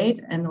state,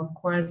 and of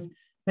course,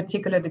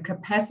 particularly the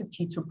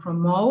capacity to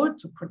promote,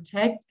 to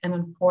protect, and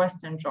enforce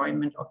the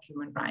enjoyment of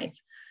human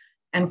rights.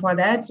 And for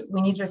that,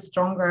 we need a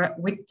stronger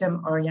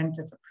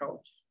victim-oriented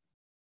approach.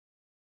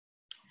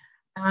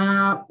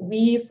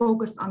 We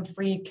focused on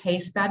 3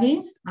 case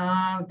studies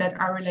that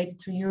are related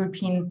to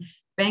European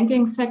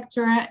banking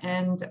sector,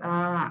 and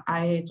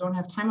I don't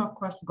have time, of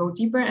course, to go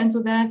deeper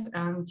into that.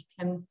 And you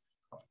can,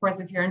 of course,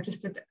 if you're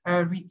interested,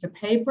 read the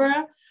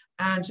paper.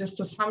 Just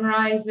to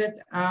summarize it,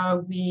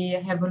 we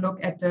have a look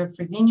at the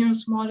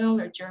Fresenius model,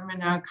 a German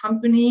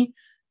company,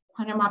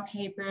 Panama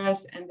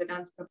Papers, and the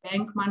Danske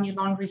Bank money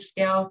laundering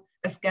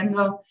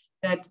scandal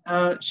that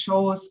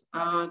shows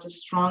the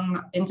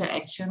strong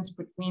interactions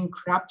between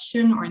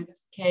corruption, or in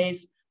this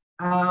case,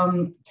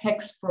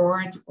 tax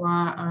fraud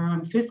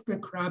or fiscal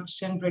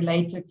corruption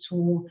related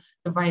to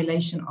the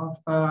violation of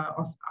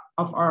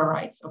our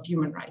rights, of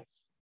human rights.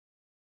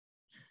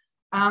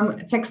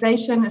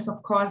 Taxation is,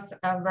 of course,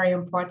 very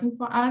important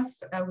for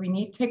us. We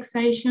need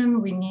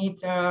taxation. We need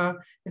the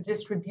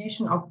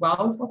distribution of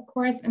wealth, of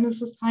course, in a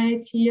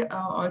society,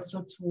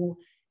 also to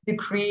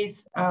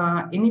decrease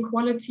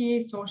inequality,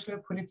 social,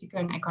 political,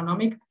 and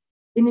economic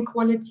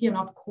inequality. And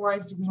of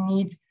course, we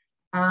need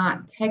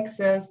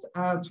taxes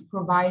to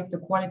provide the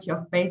quality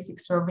of basic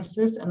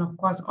services, and of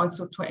course,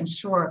 also to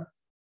ensure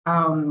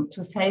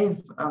to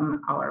save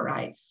our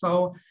rights.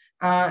 So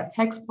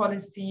tax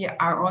policy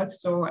are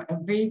also a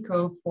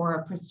vehicle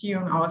for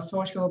pursuing our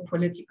social,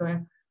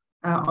 political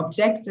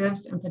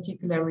objectives, in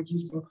particular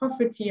reducing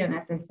poverty, and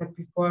as I said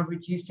before,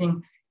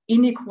 reducing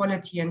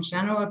inequality in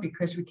general,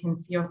 because we can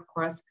see, of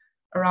course,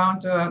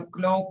 around the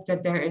globe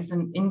that there is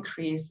an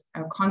increase,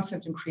 a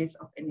constant increase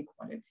of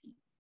inequality.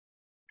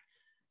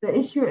 The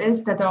issue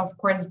is that there are, of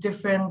course,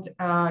 different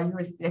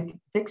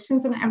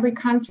jurisdictions in every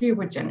country,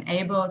 which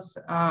enables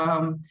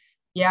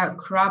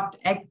corrupt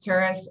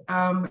actors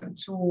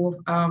to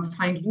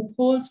find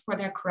loopholes for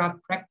their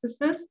corrupt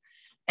practices.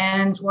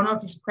 And one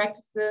of these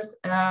practices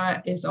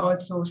is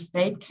also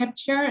state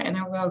capture, and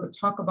I will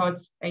talk about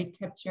state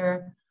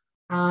capture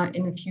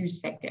in a few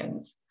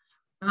seconds.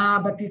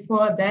 But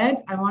before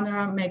that, I want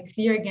to make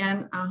clear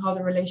again how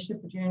the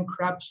relationship between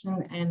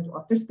corruption and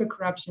or fiscal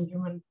corruption,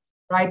 human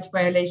rights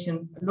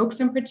violation looks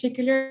in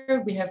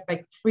particular. We have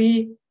like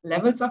 3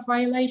 levels of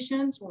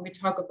violations when we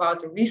talk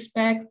about the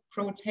respect,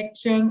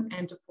 protection,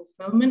 and the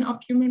fulfillment of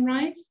human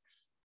rights.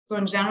 So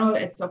in general,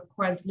 it's of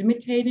course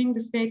limiting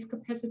the state's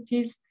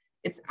capacities.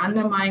 It's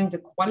undermining the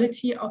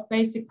quality of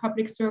basic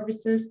public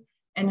services.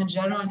 And in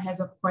general, it has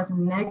of course a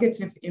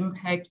negative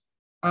impact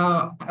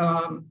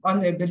on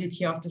the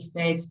ability of the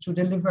states to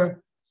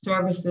deliver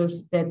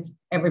services that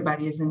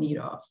everybody is in need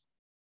of.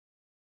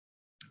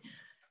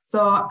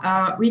 So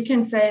we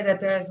can say that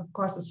there is, of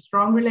course, a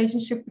strong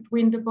relationship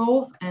between the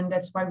both, and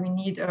that's why we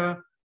need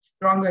a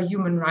stronger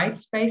human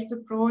rights-based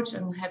approach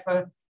and have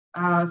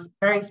a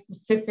very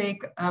specific,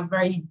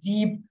 very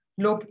deep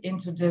look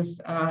into this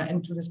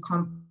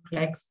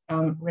complex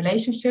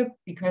relationship,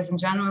 because in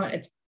general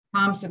it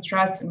harms the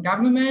trust in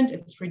government,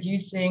 it's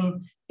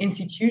reducing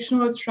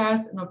institutional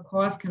trust, and of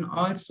course can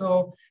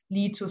also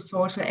lead to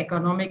social,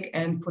 economic,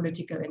 and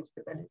political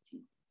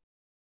instability.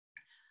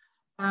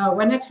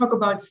 When I talk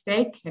about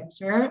state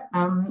capture,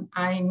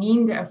 I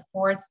mean the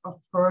efforts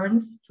of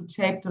firms to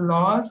take the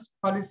laws,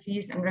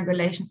 policies, and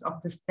regulations of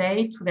the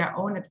state to their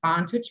own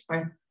advantage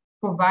by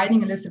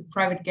providing illicit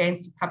private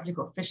gains to public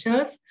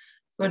officials.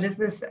 So this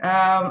is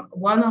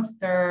one of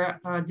the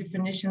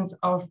definitions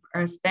of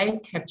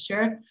state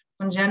capture.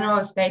 In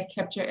general, state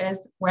capture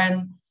is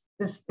when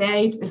the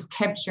state is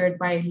captured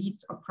by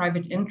elites of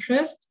private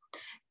interest,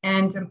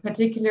 and in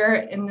particular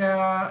in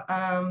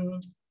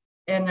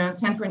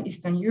Central and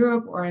Eastern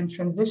Europe, or in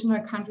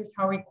transitional countries,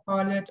 how we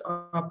call it,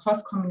 or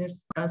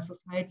post-communist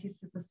societies,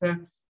 this is a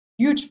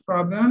huge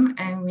problem,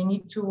 and we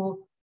need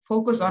to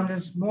focus on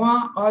this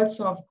more,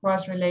 also of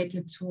course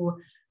related to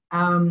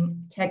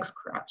tax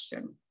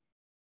corruption.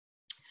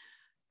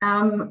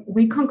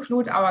 We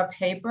conclude our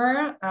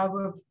paper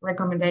with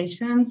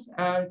recommendations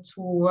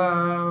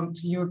to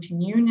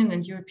European Union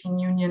and European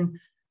Union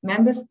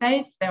member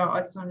states. They are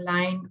also in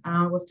line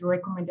with the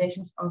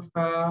recommendations of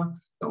the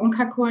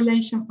UNCA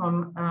coalition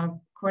from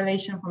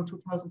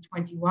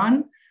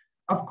 2021.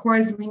 Of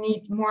course, we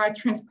need more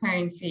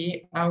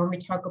transparency when we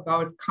talk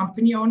about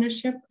company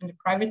ownership in the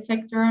private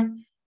sector,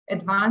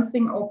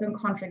 advancing open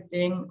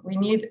contracting. We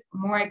need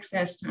more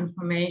access to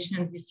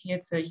information. We see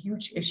it's a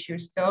huge issue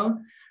still.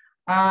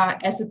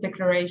 Asset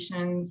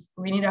declarations.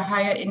 We need a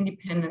higher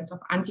independence of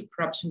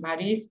anti-corruption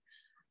bodies.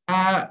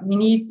 We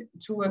need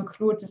to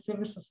include the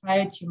civil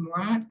society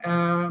more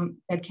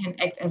that can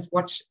act as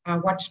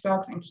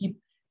watchdogs and keep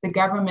the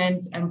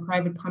government and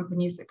private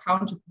companies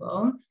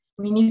accountable.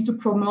 We need to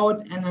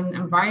promote an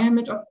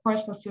environment, of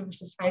course, for civil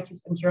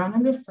societies and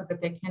journalists so that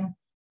they can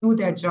do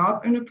their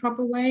job in a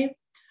proper way.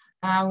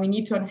 We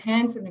need to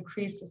enhance and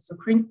increase the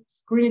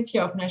scrutiny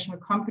of national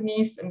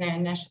companies and their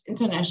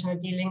international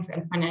dealings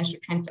and financial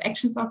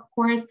transactions, of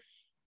course.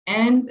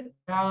 And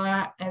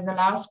as a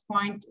last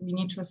point, we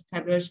need to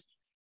establish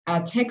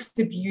tax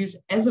abuse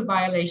as a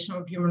violation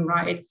of human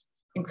rights,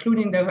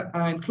 including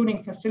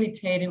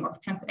facilitating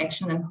of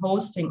transaction and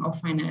hosting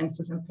of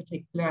finances, in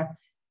particular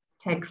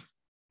tax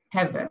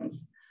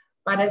havens.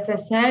 But as I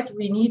said,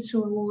 we need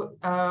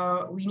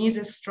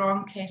a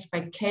strong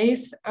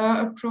case-by-case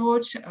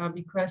approach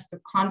because the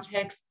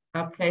context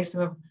plays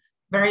a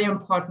very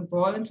important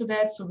role into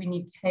that. So we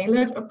need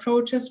tailored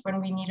approaches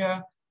when we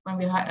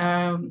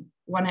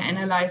want to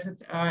analyze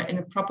it in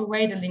a proper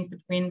way, the link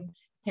between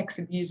tax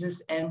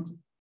abuses and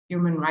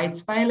human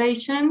rights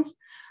violations.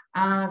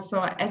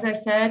 So as I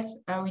said,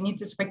 we need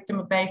this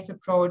victim-based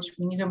approach.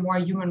 We need a more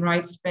human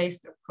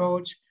rights-based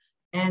approach.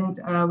 And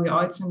we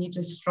also need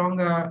a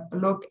stronger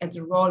look at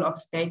the role of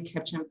state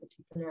capture in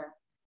particular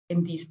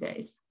in these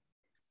days.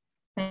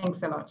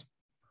 Thanks a lot.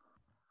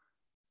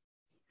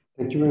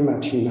 Thank you very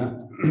much,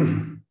 Ina.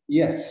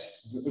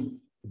 Yes,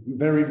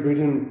 very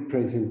brilliant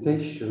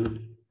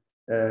presentation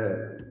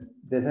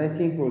that I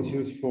think was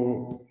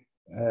useful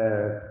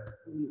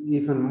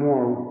even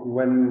more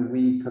when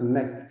we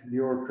connect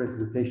your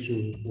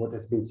presentation with what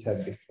has been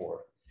said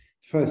before.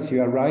 First,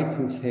 you are right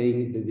in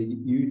saying that the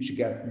huge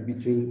gap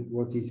between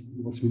what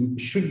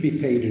should be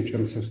paid in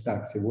terms of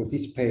tax and what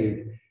is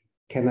paid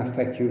can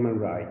affect human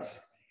rights.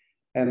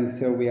 And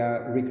so we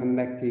are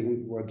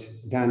reconnecting what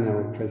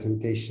Daniel's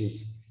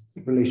presentations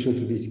in relation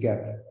to this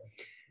gap.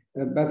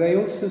 But I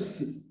also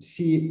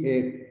see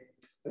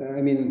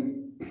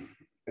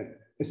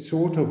a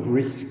sort of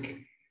risk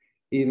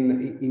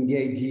in the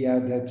idea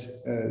that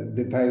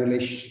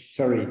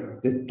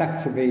the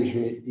tax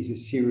evasion is a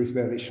serious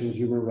violation of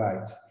human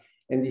rights.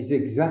 And it's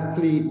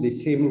exactly the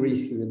same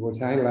risk that was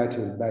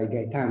highlighted by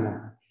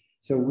Gaetana.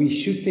 So we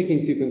should take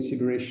into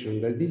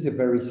consideration that this is a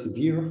very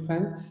severe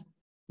offense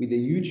with a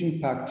huge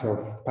impact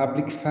of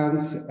public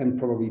funds and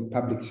probably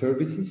public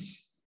services.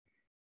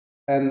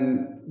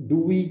 And do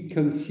we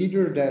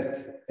consider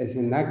that as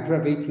an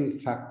aggravating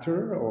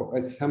factor or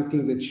as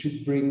something that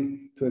should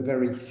bring to a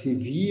very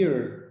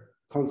severe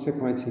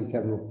consequence in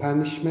terms of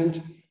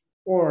punishment?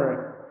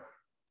 Or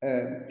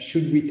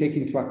should we take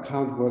into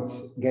account what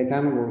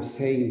Gaetano was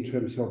saying in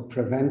terms of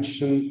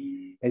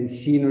prevention and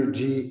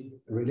synergy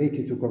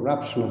related to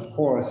corruption, of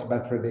course,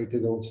 but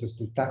related also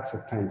to tax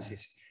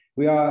offenses?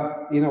 We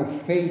are,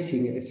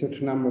 facing a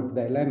certain number of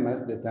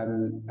dilemmas that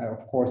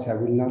of course, I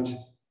will not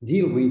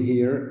deal with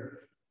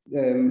here.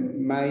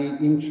 My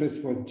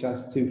interest was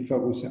just to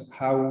focus on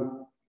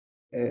how,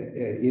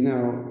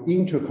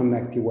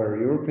 interconnected were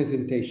your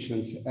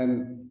presentations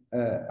and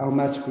how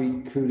much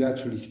we could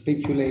actually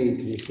speculate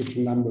in a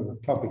certain number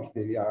of topics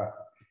that we are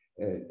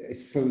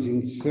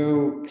exposing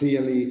so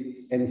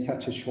clearly and in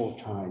such a short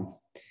time.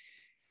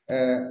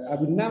 I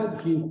will now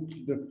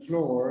give the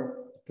floor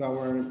to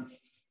our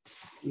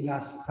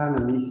last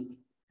panelist.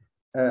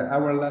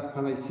 Our last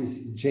panelist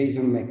is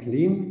Jason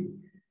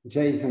McLean.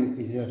 Jason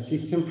is an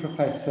assistant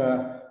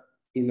professor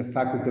in the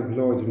Faculty of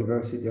Law at the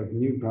University of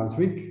New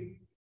Brunswick.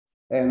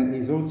 and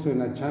is also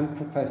an adjunct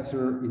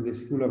professor in the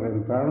School of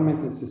Environment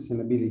and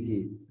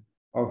Sustainability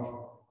of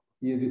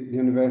the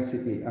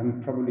university.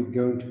 I'm probably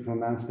going to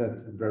pronounce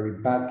that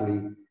very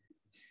badly,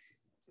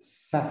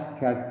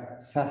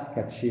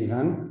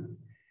 Saskatchewan.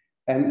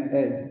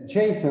 And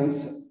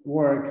Jason's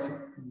works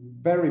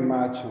very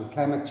much on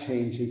climate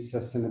change and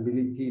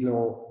sustainability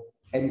law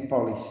and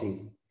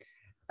policy.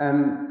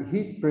 And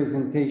his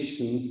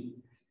presentation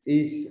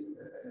is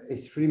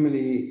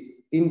extremely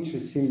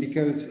interesting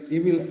because he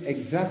will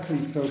exactly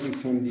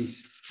focus on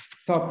these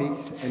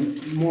topics,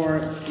 and more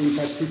in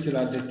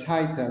particular, the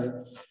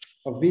title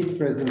of this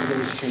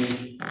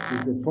presentation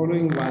is the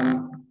following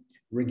one: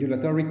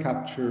 Regulatory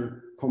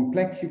Capture,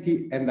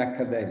 Complexity and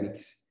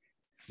Academics.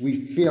 We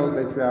feel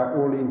that we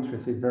are all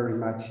interested very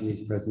much in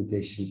his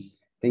presentation.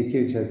 Thank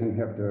you, Jason.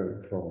 You have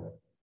the floor.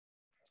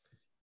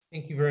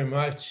 Thank you very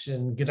much,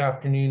 and good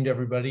afternoon to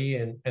everybody,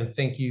 and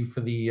thank you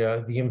for the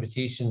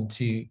invitation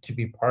to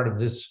be part of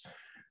this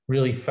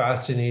really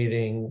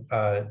fascinating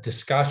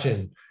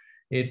discussion.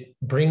 It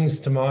brings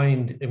to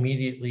mind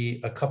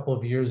immediately a couple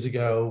of years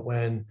ago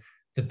when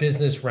the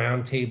Business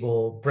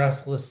Roundtable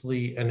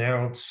breathlessly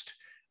announced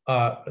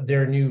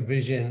their new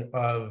vision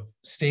of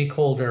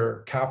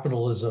stakeholder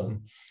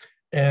capitalism,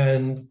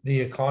 and the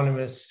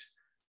economist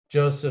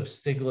Joseph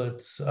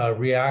Stiglitz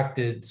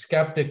reacted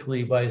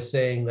skeptically by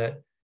saying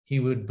that he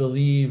would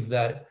believe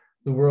that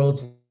the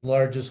world's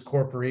largest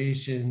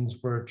corporations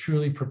were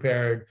truly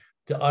prepared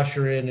to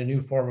usher in a new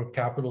form of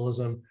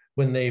capitalism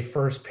when they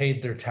first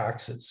paid their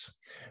taxes.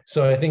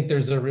 So I think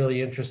there's a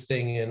really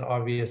interesting and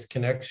obvious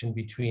connection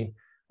between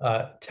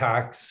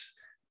tax,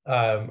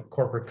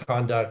 corporate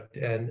conduct,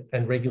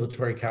 and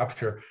regulatory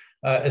capture.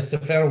 As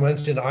Stefano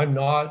mentioned, I'm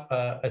not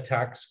a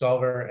tax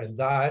scholar, and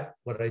that,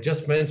 what I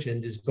just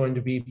mentioned, is going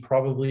to be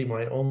probably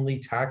my only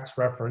tax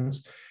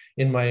reference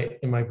in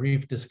my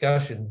brief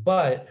discussion.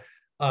 But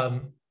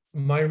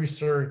my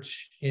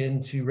research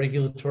into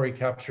regulatory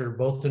capture,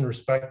 both in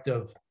respect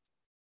of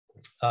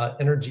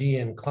energy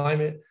and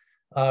climate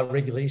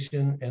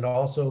regulation, and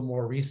also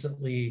more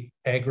recently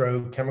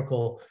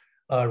agrochemical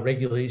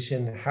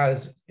regulation,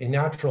 has a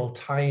natural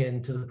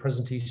tie-in to the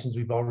presentations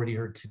we've already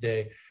heard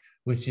today,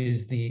 which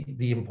is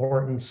the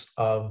importance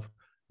of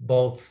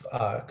both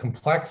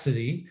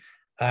complexity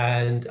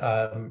and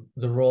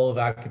the role of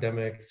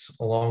academics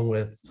along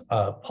with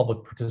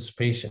public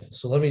participation.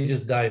 So let me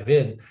just dive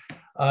in.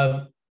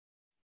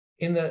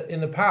 In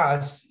the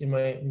past, in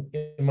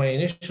my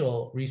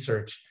initial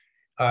research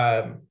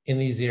in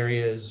these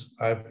areas,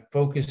 I've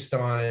focused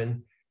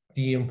on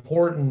the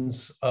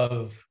importance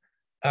of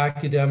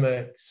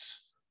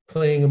academics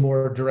playing a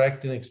more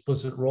direct and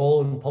explicit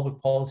role in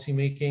public policy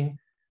making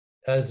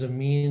as a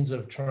means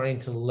of trying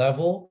to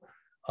level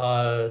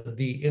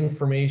the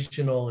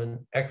informational and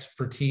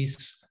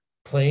expertise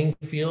playing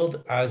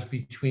field as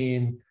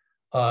between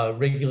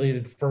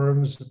regulated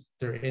firms,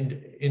 their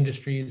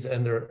industries,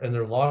 and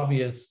their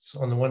lobbyists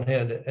on the one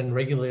hand, and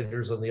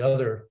regulators on the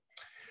other.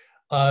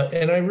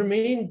 And I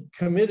remain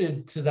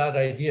committed to that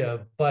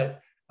idea,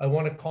 but I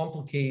want to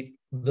complicate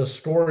the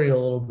story a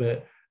little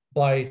bit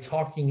by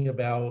talking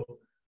about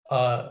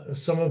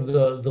some of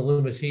the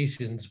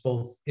limitations,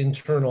 both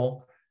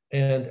internal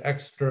and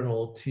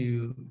external,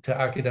 to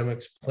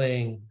academics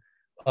playing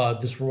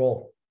this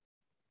role.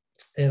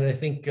 And I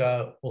think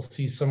we'll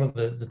see some of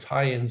the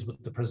tie-ins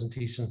with the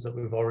presentations that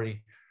we've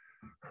already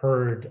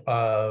heard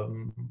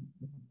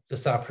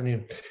this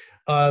afternoon.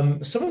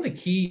 Some of the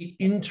key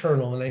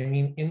internal, and I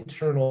mean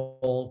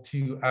internal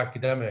to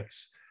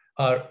academics,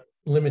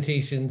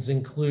 limitations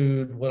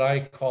include what I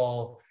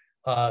call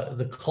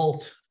the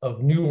cult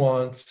of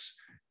nuance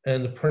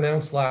and the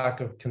pronounced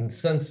lack of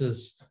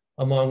consensus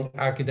among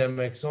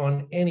academics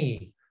on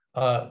any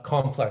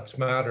complex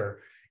matter.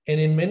 And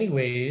in many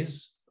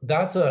ways,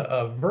 that's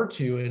a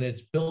virtue, and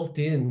it's built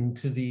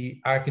into the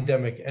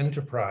academic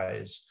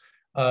enterprise.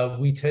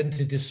 We tend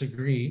to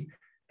disagree,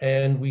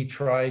 and we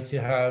try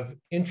to have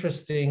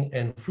interesting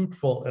and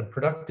fruitful and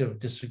productive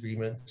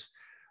disagreements,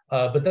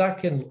 but that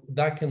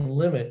can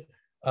limit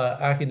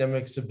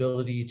academics'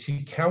 ability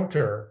to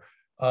counter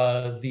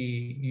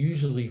the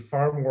usually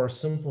far more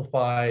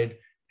simplified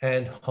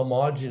and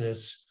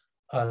homogeneous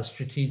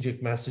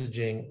strategic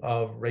messaging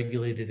of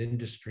regulated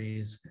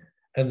industries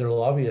and their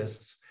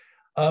lobbyists.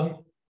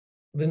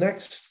 The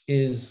next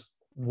is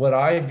what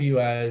I view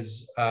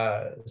as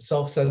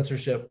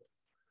self-censorship,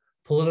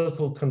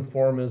 political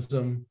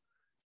conformism,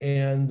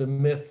 and the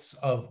myths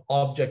of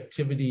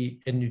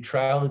objectivity and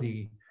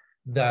neutrality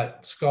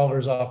that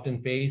scholars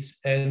often face.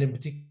 And in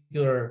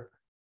particular,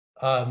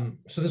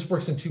 so this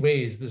works in two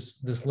ways,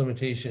 this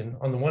limitation.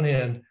 On the one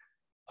hand,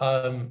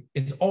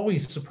 it's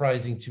always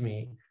surprising to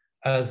me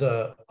as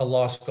a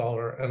law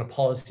scholar and a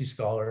policy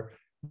scholar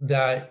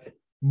that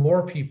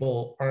more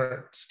people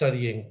aren't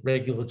studying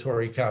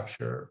regulatory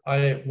capture.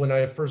 When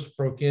I first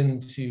broke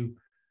into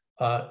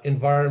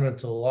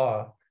environmental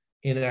law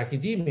in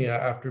academia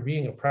after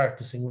being a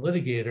practicing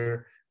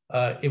litigator,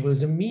 it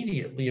was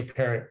immediately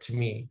apparent to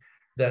me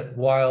that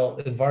while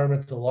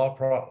environmental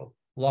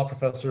law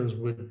professors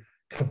would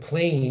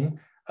complain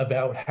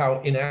about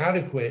how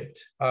inadequate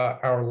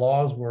our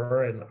laws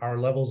were and our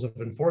levels of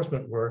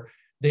enforcement were,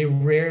 they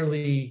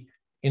rarely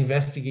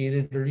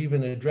investigated or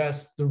even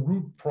addressed the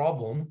root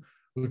problem,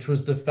 which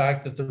was the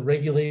fact that the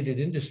regulated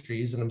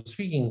industries, and I'm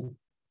speaking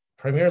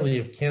primarily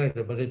of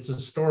Canada, but it's a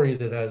story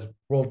that has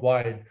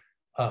worldwide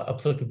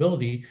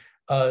applicability.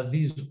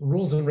 These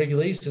rules and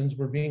regulations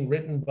were being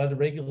written by the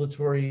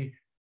regulatory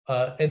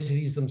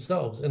entities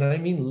themselves. And I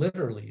mean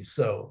literally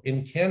so.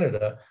 In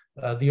Canada,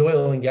 the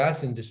oil and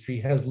gas industry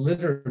has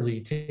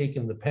literally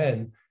taken the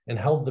pen and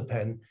held the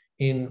pen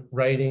in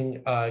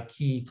writing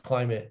key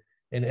climate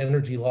and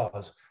energy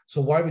laws. So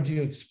why would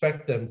you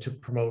expect them to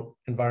promote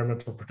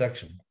environmental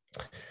protection?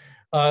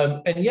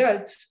 And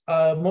yet,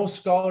 most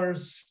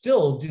scholars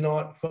still do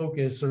not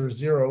focus or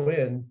zero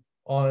in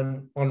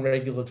on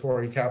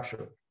regulatory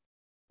capture.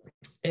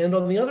 And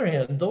on the other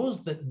hand,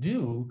 those that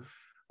do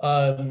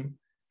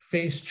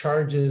face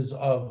charges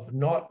of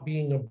not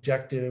being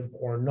objective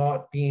or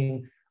not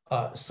being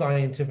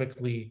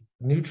scientifically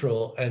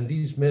neutral. And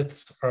these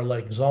myths are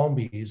like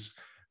zombies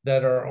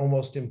that are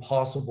almost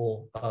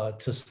impossible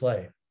to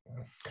slay.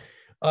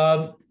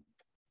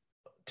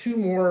 Two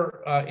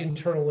more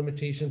internal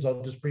limitations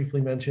I'll just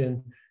briefly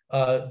mention.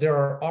 There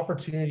are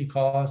opportunity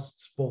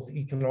costs, both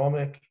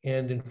economic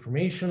and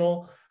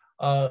informational,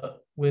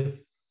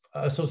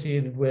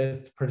 associated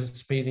with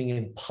participating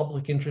in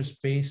public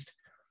interest-based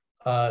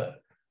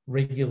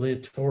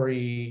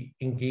regulatory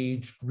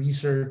engaged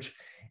research.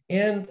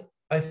 And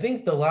I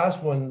think the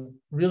last one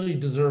really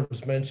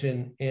deserves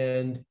mention,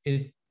 and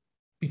it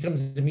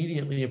becomes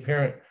immediately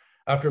apparent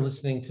after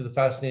listening to the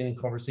fascinating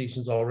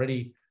conversations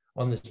already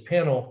on this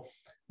panel,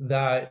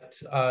 that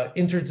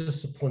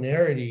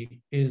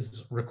interdisciplinarity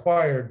is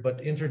required,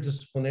 but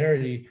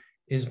interdisciplinarity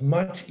is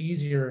much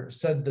easier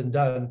said than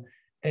done.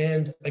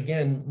 And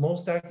again,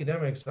 most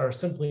academics are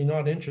simply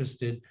not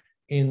interested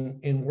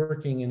in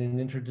working in an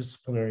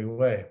interdisciplinary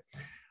way.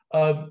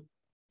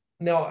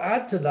 Now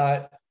add to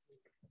that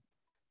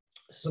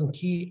some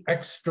key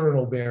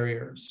external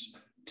barriers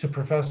to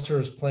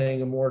professors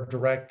playing a more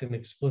direct and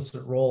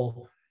explicit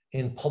role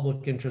in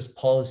public interest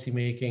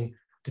policymaking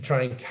to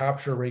try and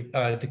counter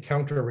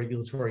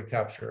regulatory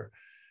capture.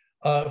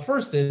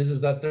 First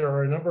is that there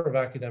are a number of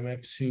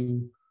academics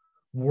who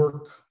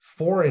work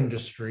for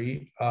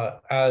industry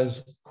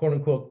as quote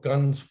unquote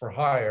guns for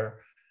hire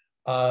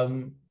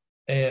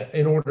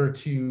in order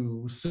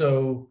to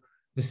sow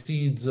the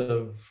seeds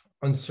of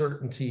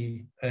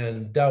uncertainty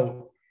and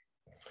doubt.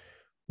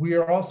 We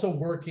are also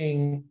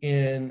working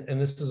in, and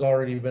this has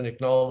already been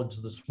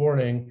acknowledged this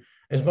morning,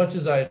 as much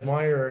as I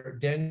admire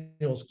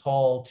Daniel's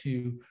call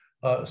to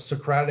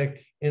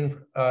Socratic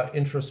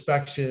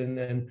introspection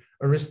and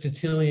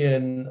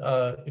Aristotelian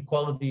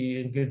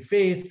equality and good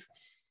faith,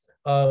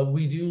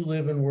 we do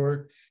live and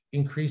work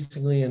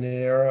increasingly in an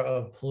era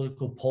of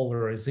political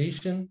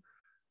polarization,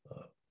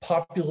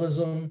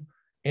 populism,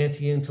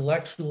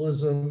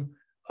 anti-intellectualism,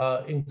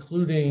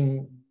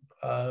 including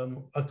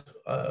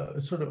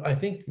sort of, I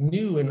think,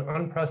 new and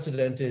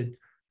unprecedented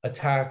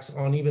attacks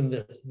on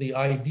even the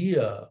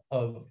idea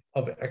of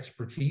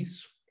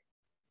expertise.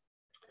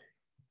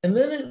 And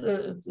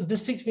then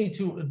this takes me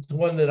to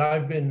one that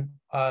I've been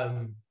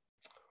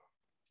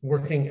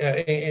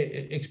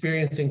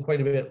experiencing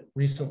quite a bit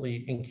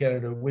recently in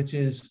Canada, which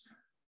is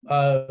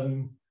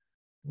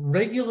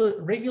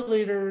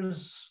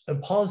regulators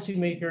and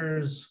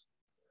policymakers,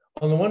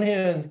 on the one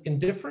hand,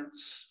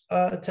 indifference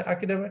to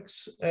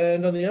academics,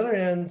 and on the other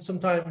hand,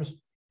 sometimes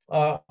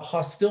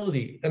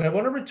hostility. And I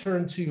want to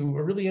return to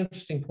a really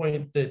interesting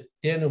point that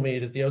Daniel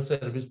made at the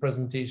outset of his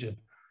presentation,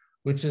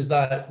 which is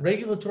that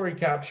regulatory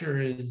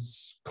capture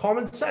is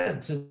common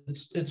sense.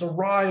 It's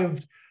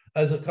arrived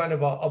as a kind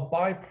of a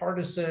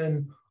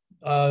bipartisan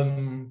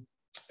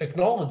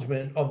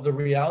acknowledgement of the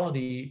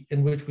reality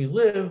in which we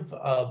live.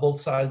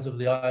 Both sides of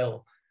the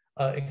aisle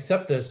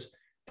accept this.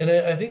 And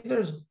I think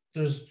there's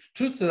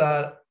truth to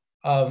that,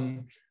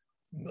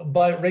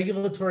 but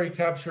regulatory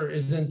capture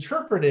is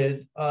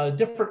interpreted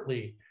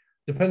differently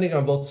depending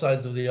on both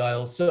sides of the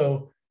aisle.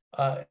 So,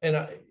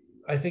 and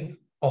I think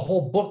a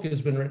whole book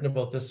has been written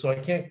about this, so I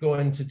can't go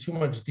into too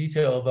much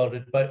detail about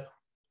it, but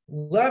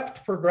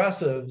left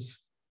progressives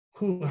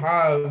who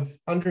have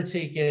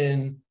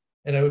undertaken,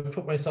 and I would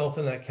put myself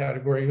in that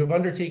category, who have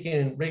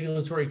undertaken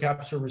regulatory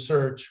capture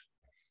research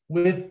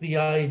with the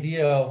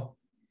idea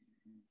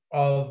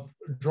of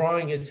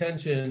drawing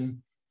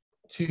attention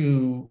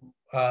to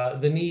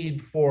the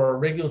need for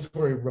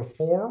regulatory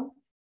reform,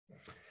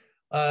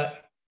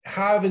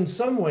 have in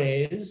some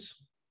ways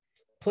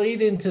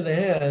played into the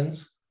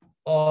hands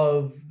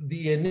of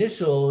the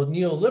initial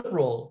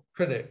neoliberal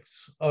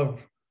critics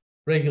of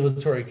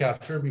regulatory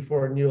capture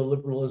before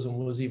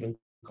neoliberalism was even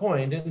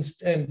coined,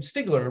 and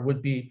Stigler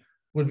would be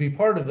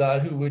part of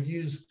that, who would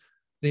use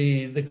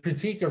the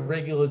critique of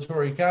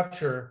regulatory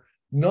capture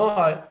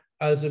not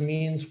as a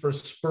means for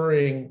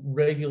spurring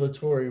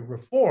regulatory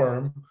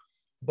reform,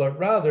 but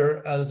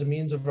rather as a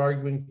means of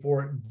arguing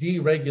for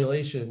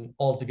deregulation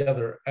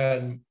altogether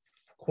and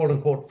quote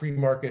unquote free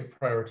market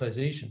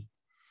prioritization.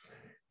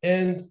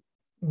 And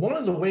one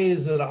of the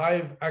ways that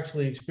I've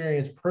actually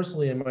experienced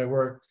personally in my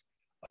work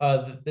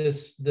that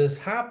this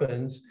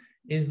happens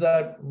is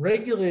that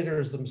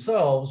regulators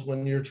themselves,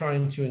 when you're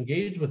trying to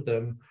engage with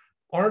them,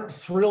 aren't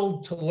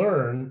thrilled to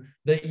learn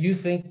that you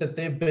think that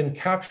they've been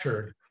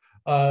captured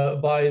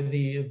by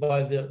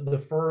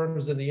the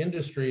firms and the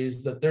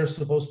industries that they're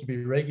supposed to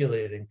be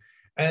regulating.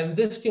 And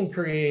this can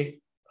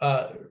create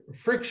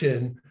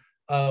friction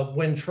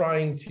when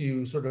trying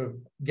to sort of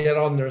get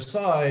on their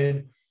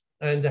side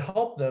and to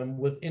help them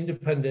with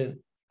independent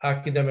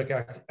academic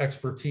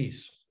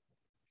expertise.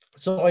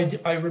 So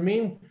I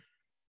remain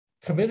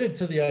committed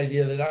to the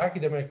idea that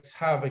academics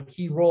have a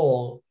key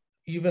role,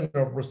 even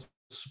a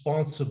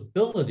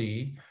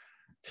responsibility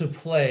to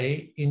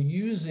play in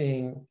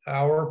using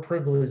our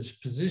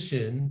privileged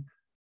position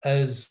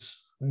as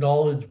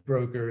knowledge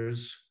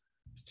brokers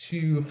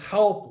to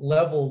help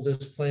level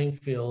this playing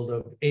field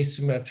of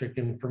asymmetric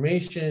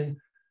information,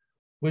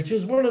 which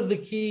is one of the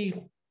key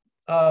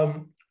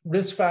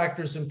risk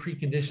factors and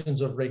preconditions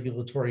of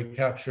regulatory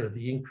capture,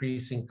 the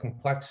increasing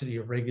complexity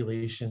of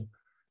regulation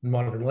in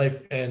modern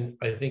life. And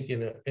I think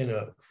in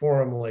a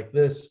forum like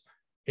this,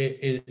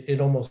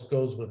 it almost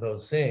goes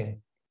without saying.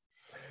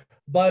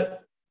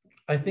 But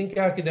I think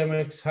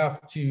academics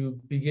have to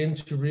begin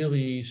to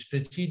really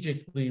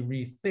strategically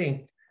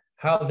rethink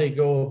how they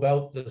go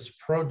about this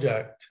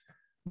project,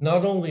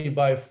 not only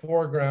by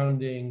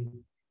foregrounding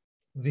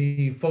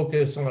the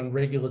focus on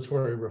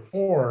regulatory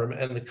reform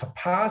and the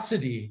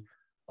capacity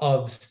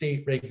of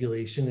state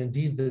regulation,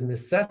 indeed the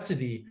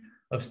necessity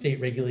of state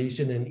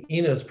regulation, and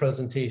Ina's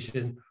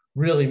presentation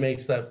really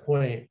makes that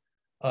point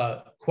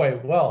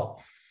quite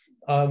well,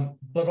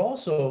 but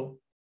also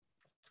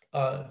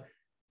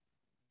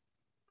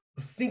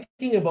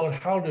thinking about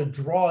how to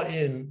draw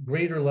in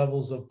greater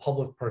levels of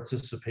public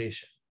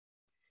participation.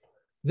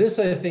 This,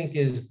 I think,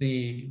 is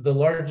the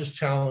largest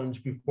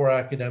challenge before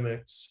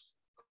academics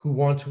who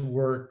want to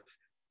work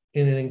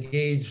in an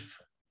engaged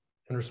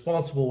and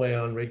responsible way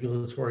on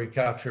regulatory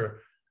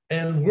capture.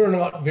 And we're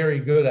not very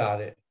good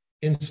at it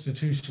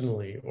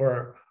institutionally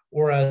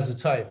or as a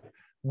type.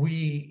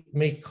 We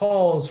make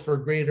calls for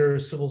greater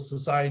civil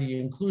society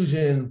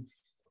inclusion.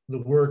 The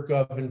work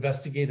of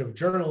investigative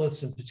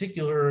journalists in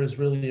particular is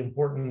really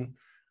important,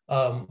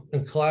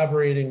 in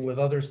collaborating with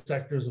other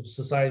sectors of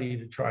society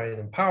to try and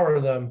empower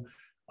them.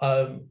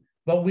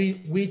 But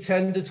we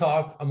tend to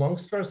talk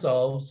amongst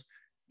ourselves,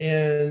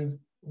 and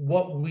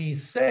what we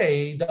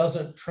say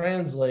doesn't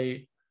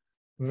translate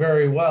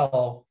very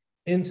well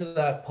into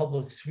that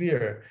public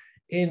sphere.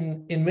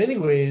 In many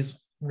ways,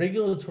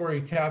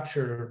 regulatory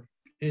capture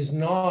is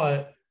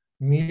not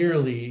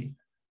merely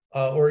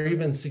or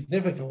even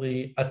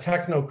significantly a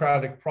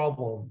technocratic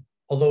problem,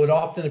 although it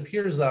often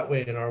appears that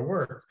way in our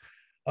work.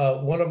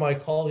 One of my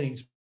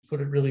colleagues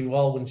put it really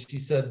well when she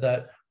said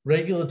that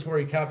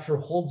regulatory capture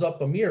holds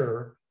up a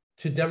mirror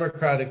to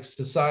democratic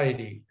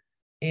society,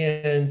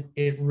 and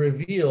it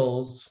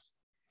reveals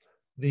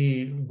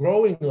the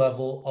growing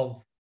level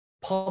of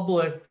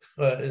public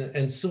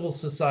and civil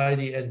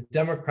society and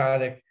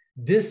democratic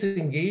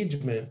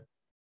disengagement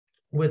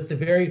with the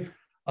very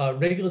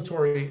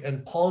regulatory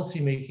and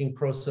policy-making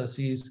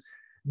processes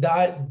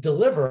that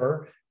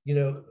deliver,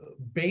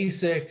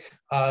 basic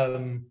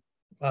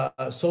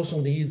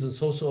social needs and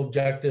social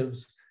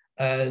objectives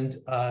and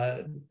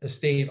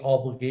state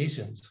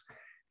obligations.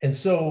 And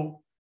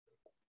so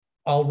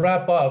I'll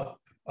wrap up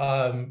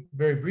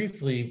very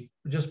briefly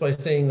just by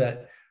saying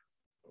that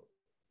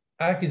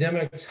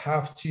academics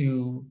have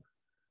to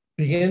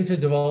begin to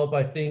develop,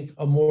 I think,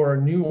 a more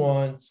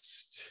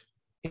nuanced,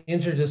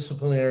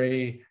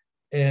 interdisciplinary,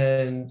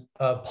 and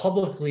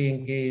publicly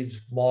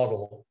engaged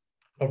model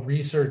of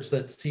research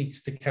that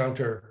seeks to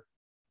counter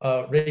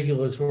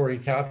regulatory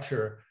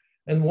capture,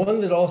 and one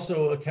that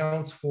also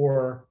accounts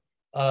for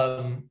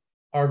our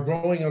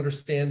growing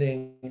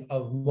understanding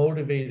of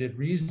motivated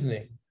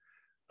reasoning.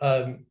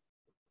 So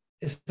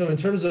in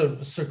terms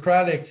of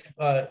Socratic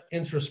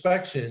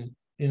introspection,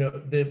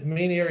 the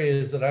main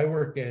areas that I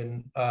work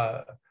in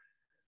are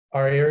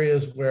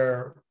areas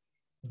where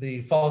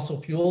the fossil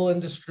fuel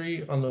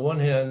industry on the one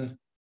hand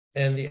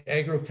and the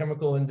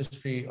agrochemical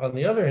industry on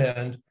the other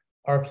hand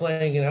are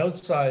playing an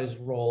outsized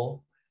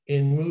role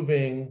in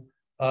moving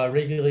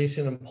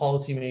regulation and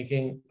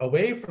policymaking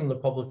away from the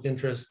public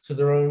interest to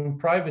their own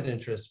private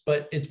interests.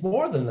 But it's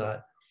more than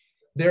that.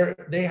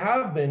 They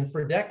have been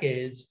for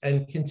decades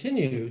and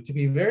continue to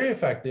be very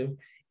effective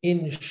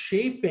in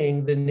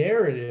shaping the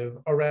narrative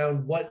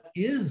around what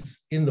is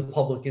in the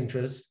public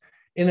interest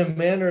in a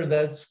manner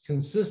that's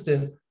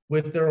consistent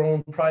with their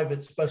own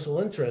private special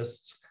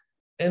interests,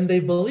 and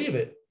they believe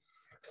it.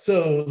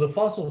 So the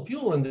fossil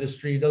fuel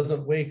industry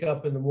doesn't wake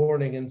up in the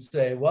morning and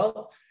say,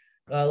 well,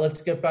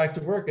 let's get back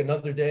to work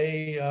another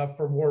day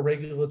for more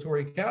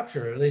regulatory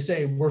capture. They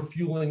say, we're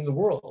fueling the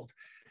world.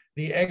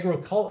 The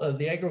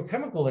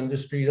agrochemical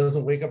industry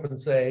doesn't wake up and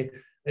say,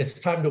 it's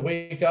time to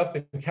wake up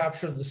and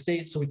capture the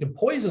state so we can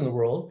poison the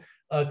world.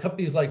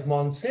 Companies like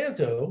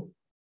Monsanto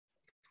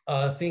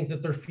think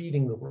that they're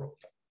feeding the world.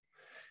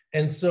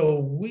 And so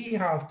we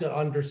have to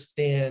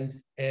understand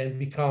and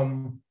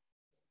become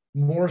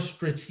more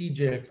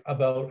strategic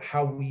about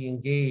how we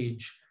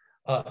engage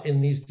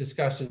in these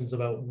discussions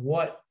about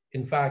what,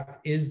 in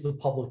fact, is the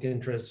public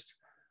interest,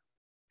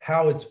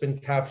 how it's been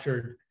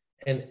captured,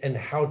 and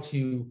how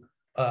to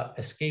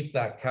escape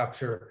that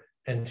capture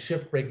and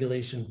shift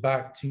regulation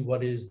back to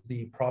what is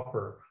the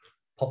proper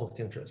public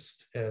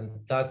interest. And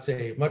that's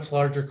a much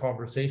larger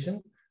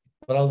conversation,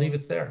 but I'll leave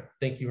it there.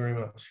 Thank you very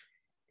much.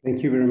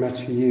 Thank you very much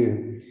to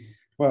you.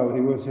 Well,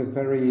 it was a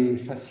very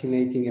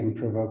fascinating and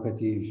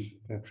provocative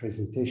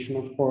presentation,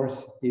 of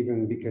course,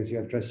 even because you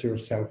address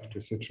yourself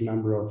to such a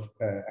number of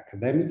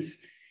academics.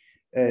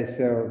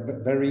 So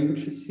very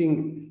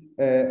interesting.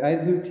 I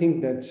do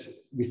think that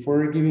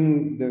before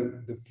giving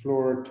the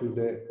floor to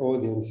the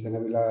audience, and I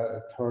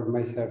will turn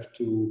myself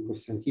to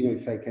Costantino,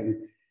 if I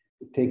can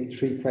take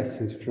 3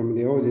 questions from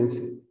the audience,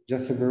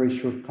 just a very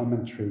short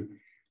commentary.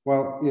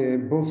 Well,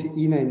 both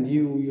Ina and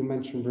you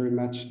mentioned very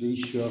much the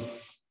issue of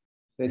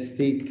the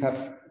state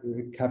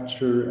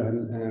capture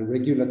and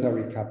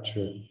regulatory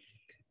capture.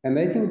 And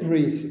I think there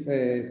is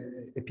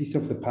a piece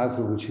of the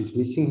puzzle which is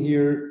missing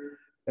here,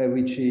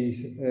 which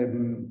is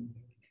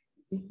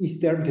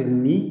there the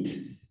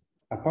need,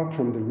 apart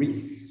from the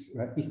risks,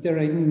 is there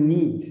any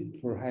need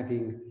for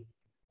having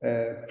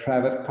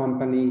private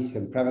companies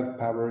and private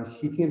power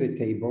sitting at the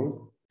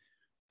table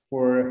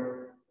for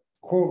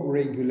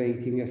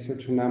co-regulating a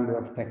certain number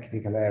of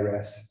technical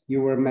areas?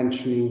 You were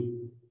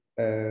mentioning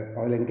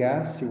oil and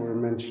gas, you were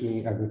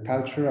mentioning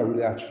agriculture. I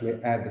will actually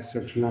add a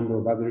certain number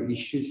of other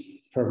issues.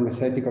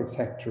 Pharmaceutical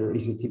sector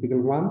is a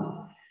typical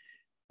one.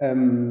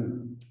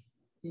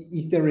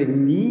 Is there a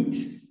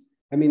need?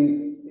 I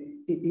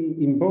mean,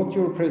 in both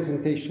your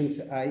presentations,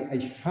 I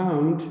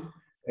found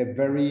a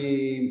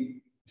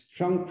very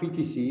strong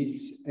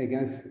criticism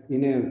against,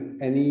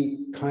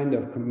 any kind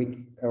of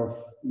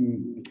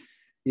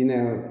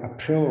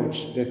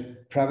approach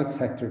that private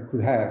sector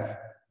could have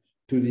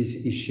to these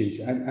issues.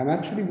 I'm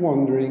actually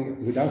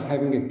wondering, without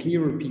having a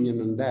clear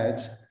opinion on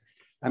that,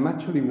 I'm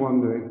actually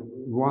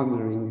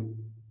wondering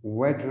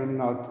whether or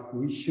not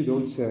we should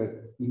also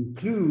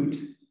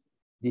include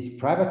these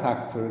private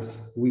actors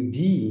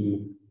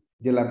within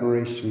the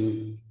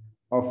elaboration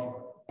of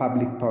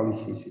public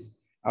policies.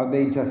 Are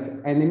they just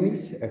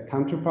enemies,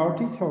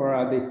 counterparties, or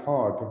are they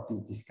part of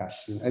this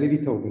discussion? I leave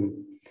it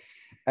open.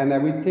 And I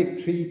will take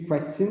 3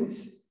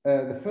 questions.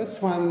 The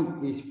first one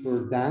is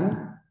for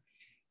Dan,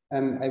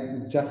 and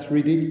I just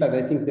read it, but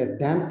I think that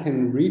Dan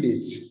can read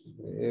it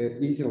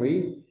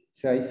easily.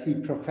 So I see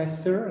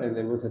professor, and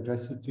I was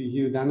addressed to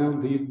you, Daniel.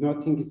 Do you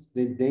not think it's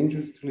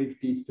dangerous to leave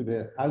this to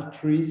the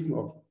altruism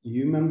of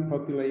human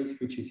populace,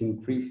 which is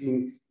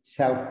increasing,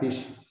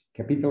 selfish,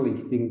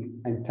 capitalistic,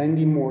 and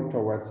tending more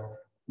towards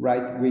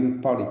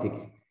right-wing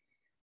politics?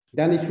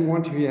 Dan, if you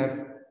want, we have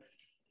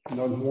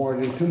not more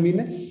than 2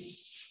 minutes.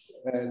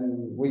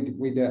 And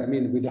with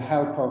the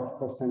help of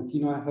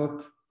Costantino, I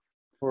hope,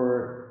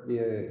 for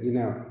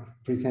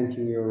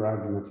presenting your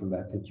arguments on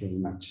that. Thank you very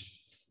much.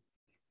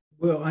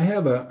 Well, I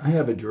have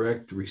a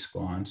direct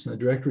response. And the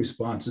direct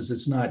response is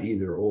it's not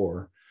either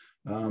or.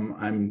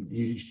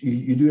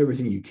 You do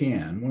everything you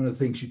can. One of the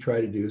things you try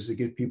to do is to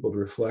get people to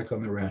reflect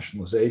on their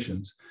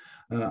rationalizations.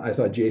 I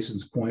thought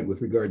Jason's point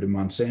with regard to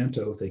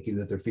Monsanto thinking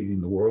that they're feeding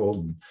the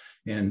world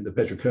and the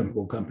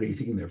petrochemical company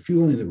thinking they're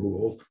fueling the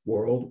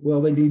world,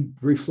 well, they need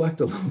to reflect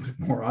a little bit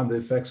more on the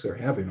effects they're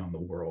having on the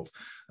world.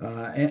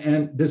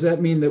 And does that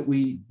mean that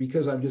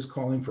because I'm just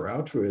calling for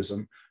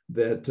altruism,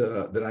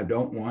 that I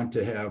don't want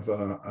to have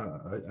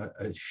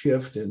a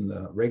shift in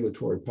the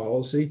regulatory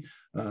policy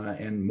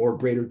and more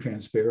greater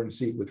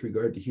transparency with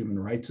regard to human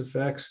rights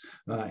effects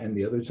and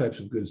the other types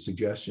of good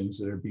suggestions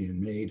that are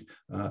being made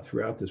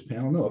throughout this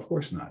panel? No, of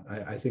course not.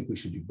 I think we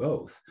should do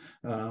both.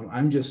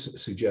 I'm just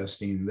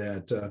suggesting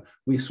that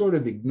we sort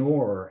of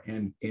ignore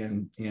and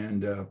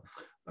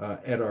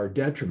at our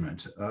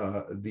detriment,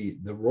 the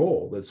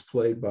role that's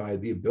played by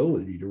the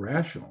ability to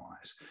rationalize.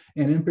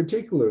 And in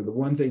particular, the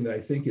one thing that I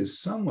think is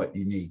somewhat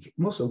unique,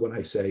 most of what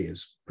I say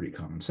is pretty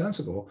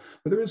commonsensical,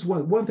 but there is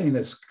one thing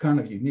that's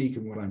kind of unique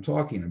in what I'm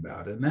talking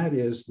about, and that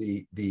is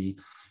the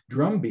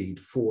drumbeat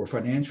for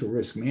financial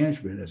risk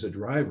management as a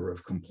driver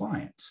of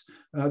compliance.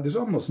 There's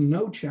almost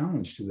no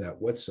challenge to that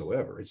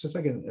whatsoever. It's just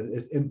like,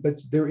 but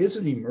there is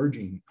an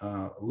emerging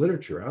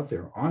literature out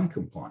there on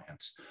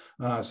compliance.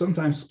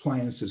 Sometimes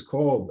compliance is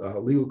called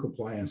legal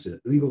compliance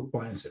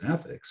and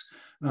ethics.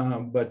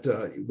 But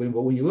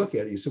when you look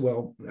at it, you say,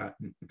 well,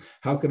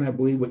 how can I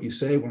believe what you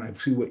say when I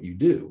see what you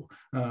do?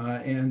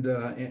 And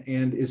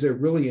is there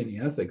really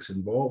any ethics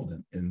involved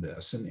in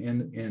this?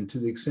 And to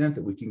the extent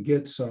that we can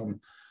get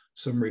some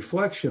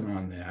reflection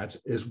on that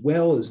as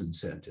well as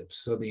incentives.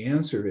 So the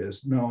answer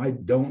is no, I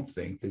don't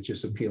think that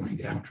just appealing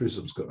to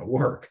altruism is going to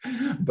work.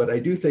 But I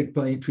do think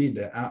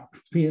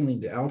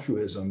appealing to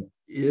altruism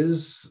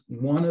is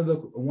one of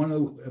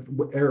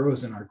the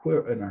arrows in our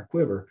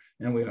quiver,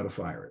 and we ought to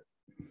fire it.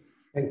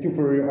 Thank you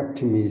for your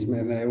optimism,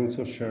 and I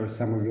also share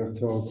some of your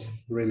thoughts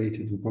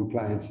related to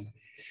compliance.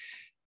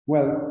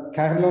 Well,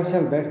 Carlos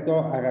Alberto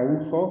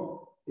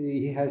Araujo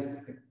he has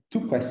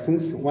two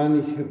questions. One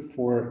is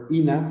for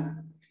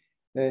Ina.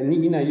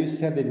 Ina, you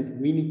said that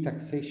we need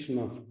taxation,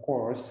 of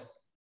course.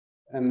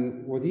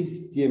 And what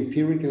is the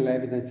empirical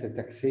evidence that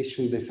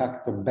taxation de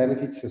facto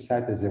benefits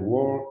society as a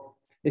whole?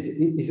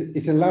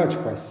 It's a large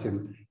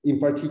question. In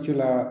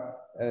particular,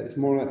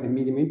 small and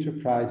medium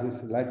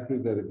enterprises,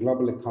 livelihood of the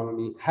global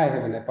economy. I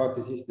have an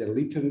hypothesis that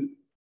little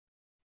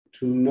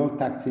to no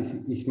taxes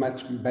is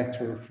much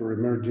better for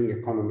emerging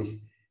economies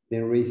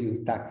than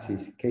raising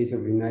taxes. Case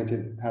of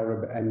United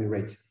Arab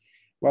Emirates.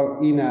 Well,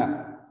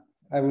 Ina,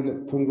 I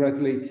will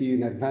congratulate you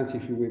in advance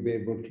if you will be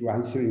able to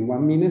answer in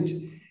 1 minute.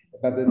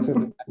 But that's all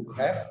the time we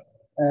have.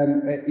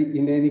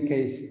 In any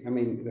case, I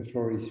mean, the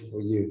floor is for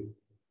you.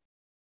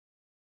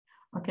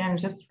 Okay, I'm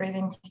just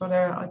reading through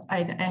the,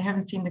 I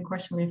haven't seen the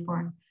question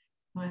before.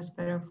 No, it's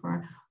better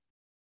for,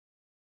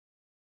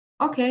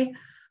 okay.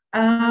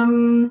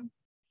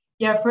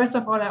 Yeah, first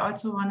of all, I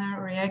also want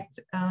to react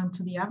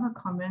to the other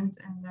comment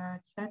in the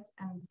chat.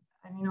 And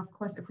I mean, of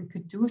course, if we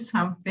could do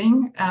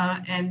something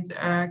and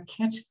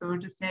catch, so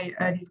to say,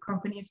 these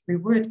companies, we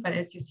would, but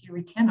as you see,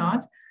 we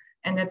cannot.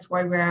 And that's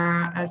why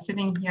we're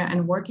sitting here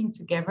and working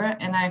together.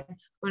 And I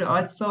would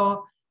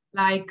also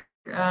like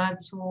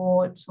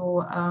to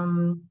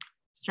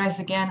stress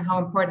again how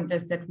important it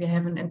is that we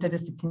have an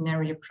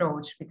interdisciplinary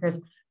approach, because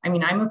I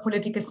mean, I'm a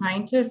political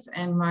scientist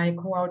and my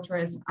co-author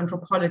is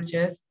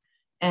anthropologist.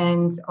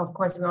 And of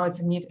course, we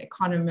also need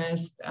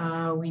economists.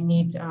 We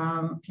need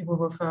people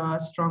with a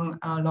strong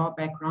law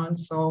background.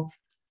 So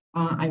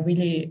I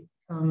really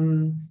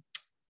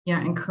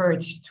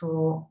encourage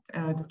to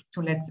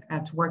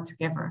work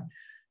together.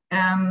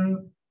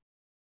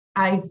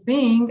 I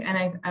think, and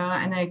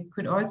I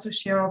could also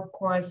share, of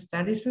course,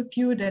 studies with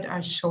you that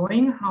are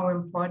showing how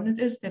important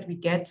it is that we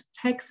get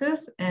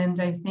taxes. And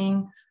I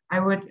think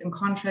I would, in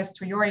contrast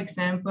to your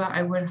example,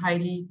 I would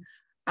highly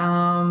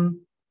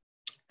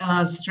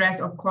stress,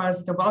 of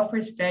course, the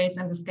welfare states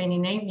and the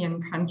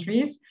Scandinavian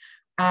countries,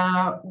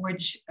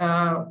 which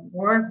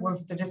work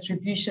with the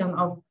distribution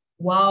of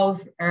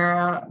wealth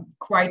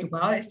quite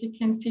well, as you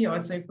can see.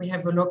 Also, if we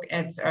have a look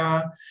at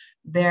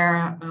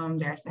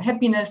there's a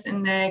happiness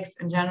index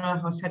in general,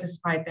 how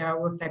satisfied they are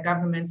with their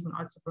governments and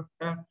also with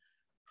the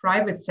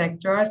private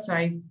sector. So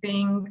I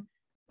think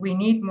we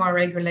need more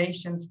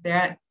regulations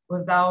there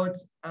without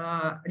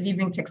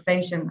leaving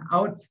taxation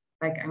out.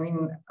 Like, I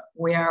mean,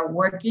 we are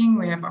working,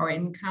 we have our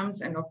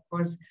incomes, and of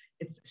course,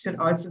 it should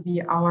also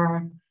be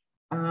our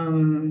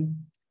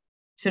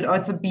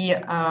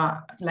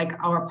like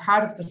our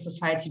part of the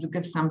society to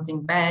give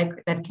something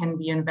back that can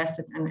be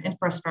invested in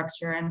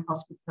infrastructure and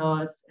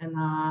hospitals and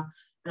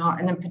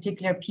in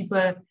particular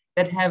people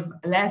that have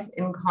less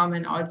income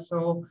and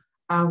also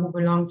who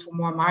belong to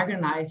more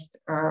marginalized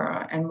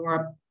and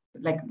more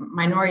like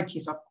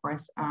minorities, of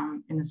course,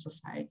 in a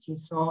society.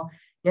 So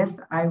yes,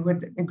 I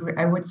would agree.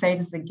 I would say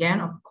this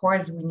again. Of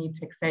course, we need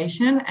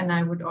taxation, and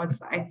I would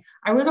also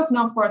I will look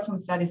now for some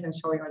studies and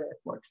show you how that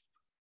works.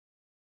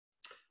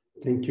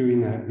 Thank you,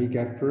 in a big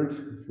effort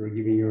for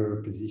giving your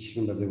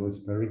position, but it was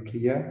very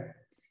clear.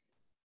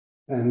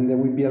 And there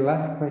will be a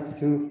last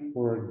question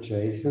for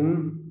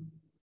Jason,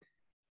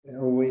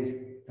 always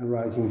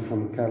arising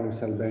from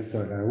Carlos Alberto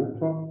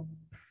Araujo,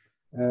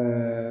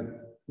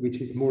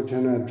 which is more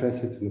general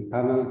addressed to the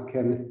panel.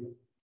 Can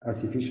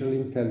artificial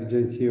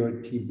intelligence or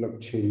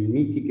blockchain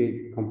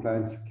mitigate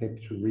compliance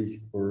capital risk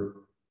for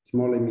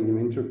small and medium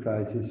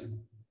enterprises?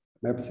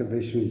 My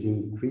observation is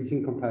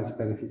increasing compliance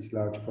benefits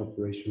large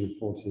corporation and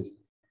forces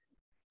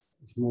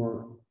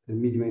small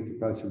and medium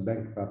enterprise of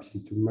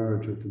bankruptcy to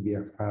merge or to be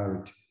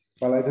acquired.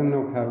 Well, I don't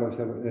know, Carlos,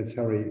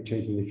 sorry,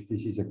 Jason, if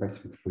this is a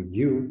question for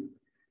you.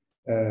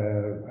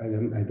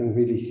 I don't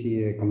really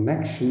see a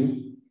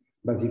connection,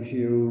 but if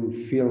you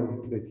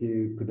feel that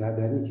you could add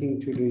anything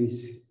to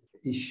this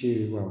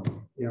issue, well,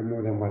 you're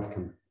more than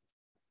welcome.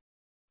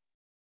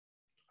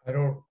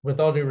 With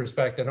all due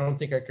respect, I don't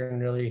think I can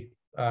really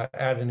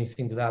add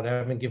anything to that. I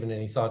haven't given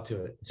any thought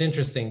to it. It's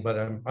interesting, but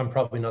I'm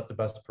probably not the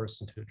best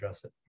person to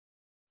address it.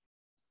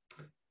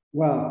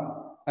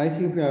 Well, I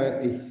think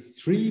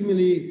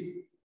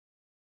extremely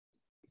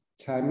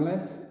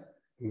timeless.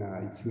 No,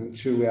 it's not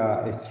true. We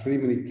are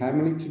extremely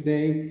timely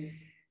today.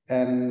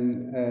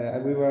 And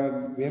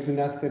we have been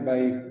asked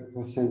by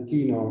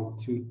Costantino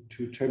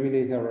to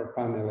terminate our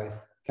panel at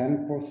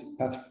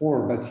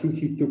 4:10, but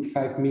since it took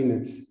 5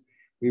 minutes,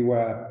 we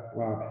were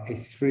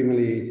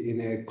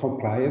extremely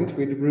compliant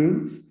with the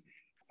rules.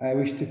 I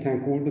wish to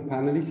thank all the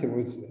panelists. It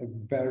was a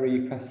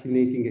very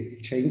fascinating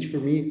exchange for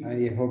me.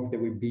 I hope there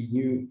will be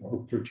new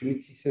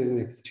opportunities and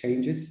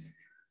exchanges.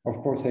 Of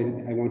course,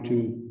 I want to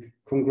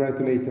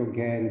congratulate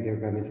again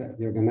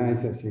the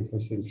organizers in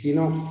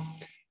Costantino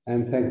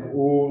and thank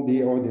all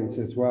the audience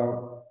as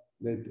well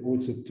that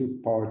also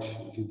took part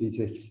to this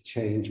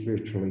exchange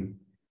virtually.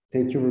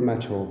 Thank you very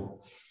much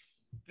all.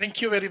 Thank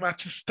you very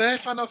much,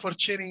 Stefano, for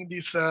chairing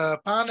this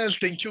panel.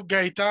 Thank you,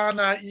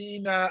 Gaetana,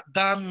 Ina,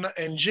 Dan,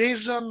 and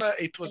Jason.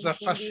 It was a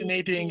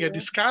fascinating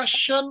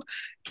discussion.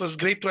 It was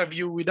great to have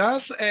you with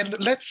us. And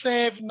let's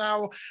have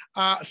now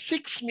a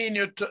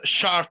 6-minute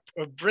sharp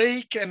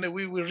break, and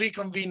we will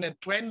reconvene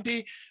at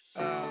 20.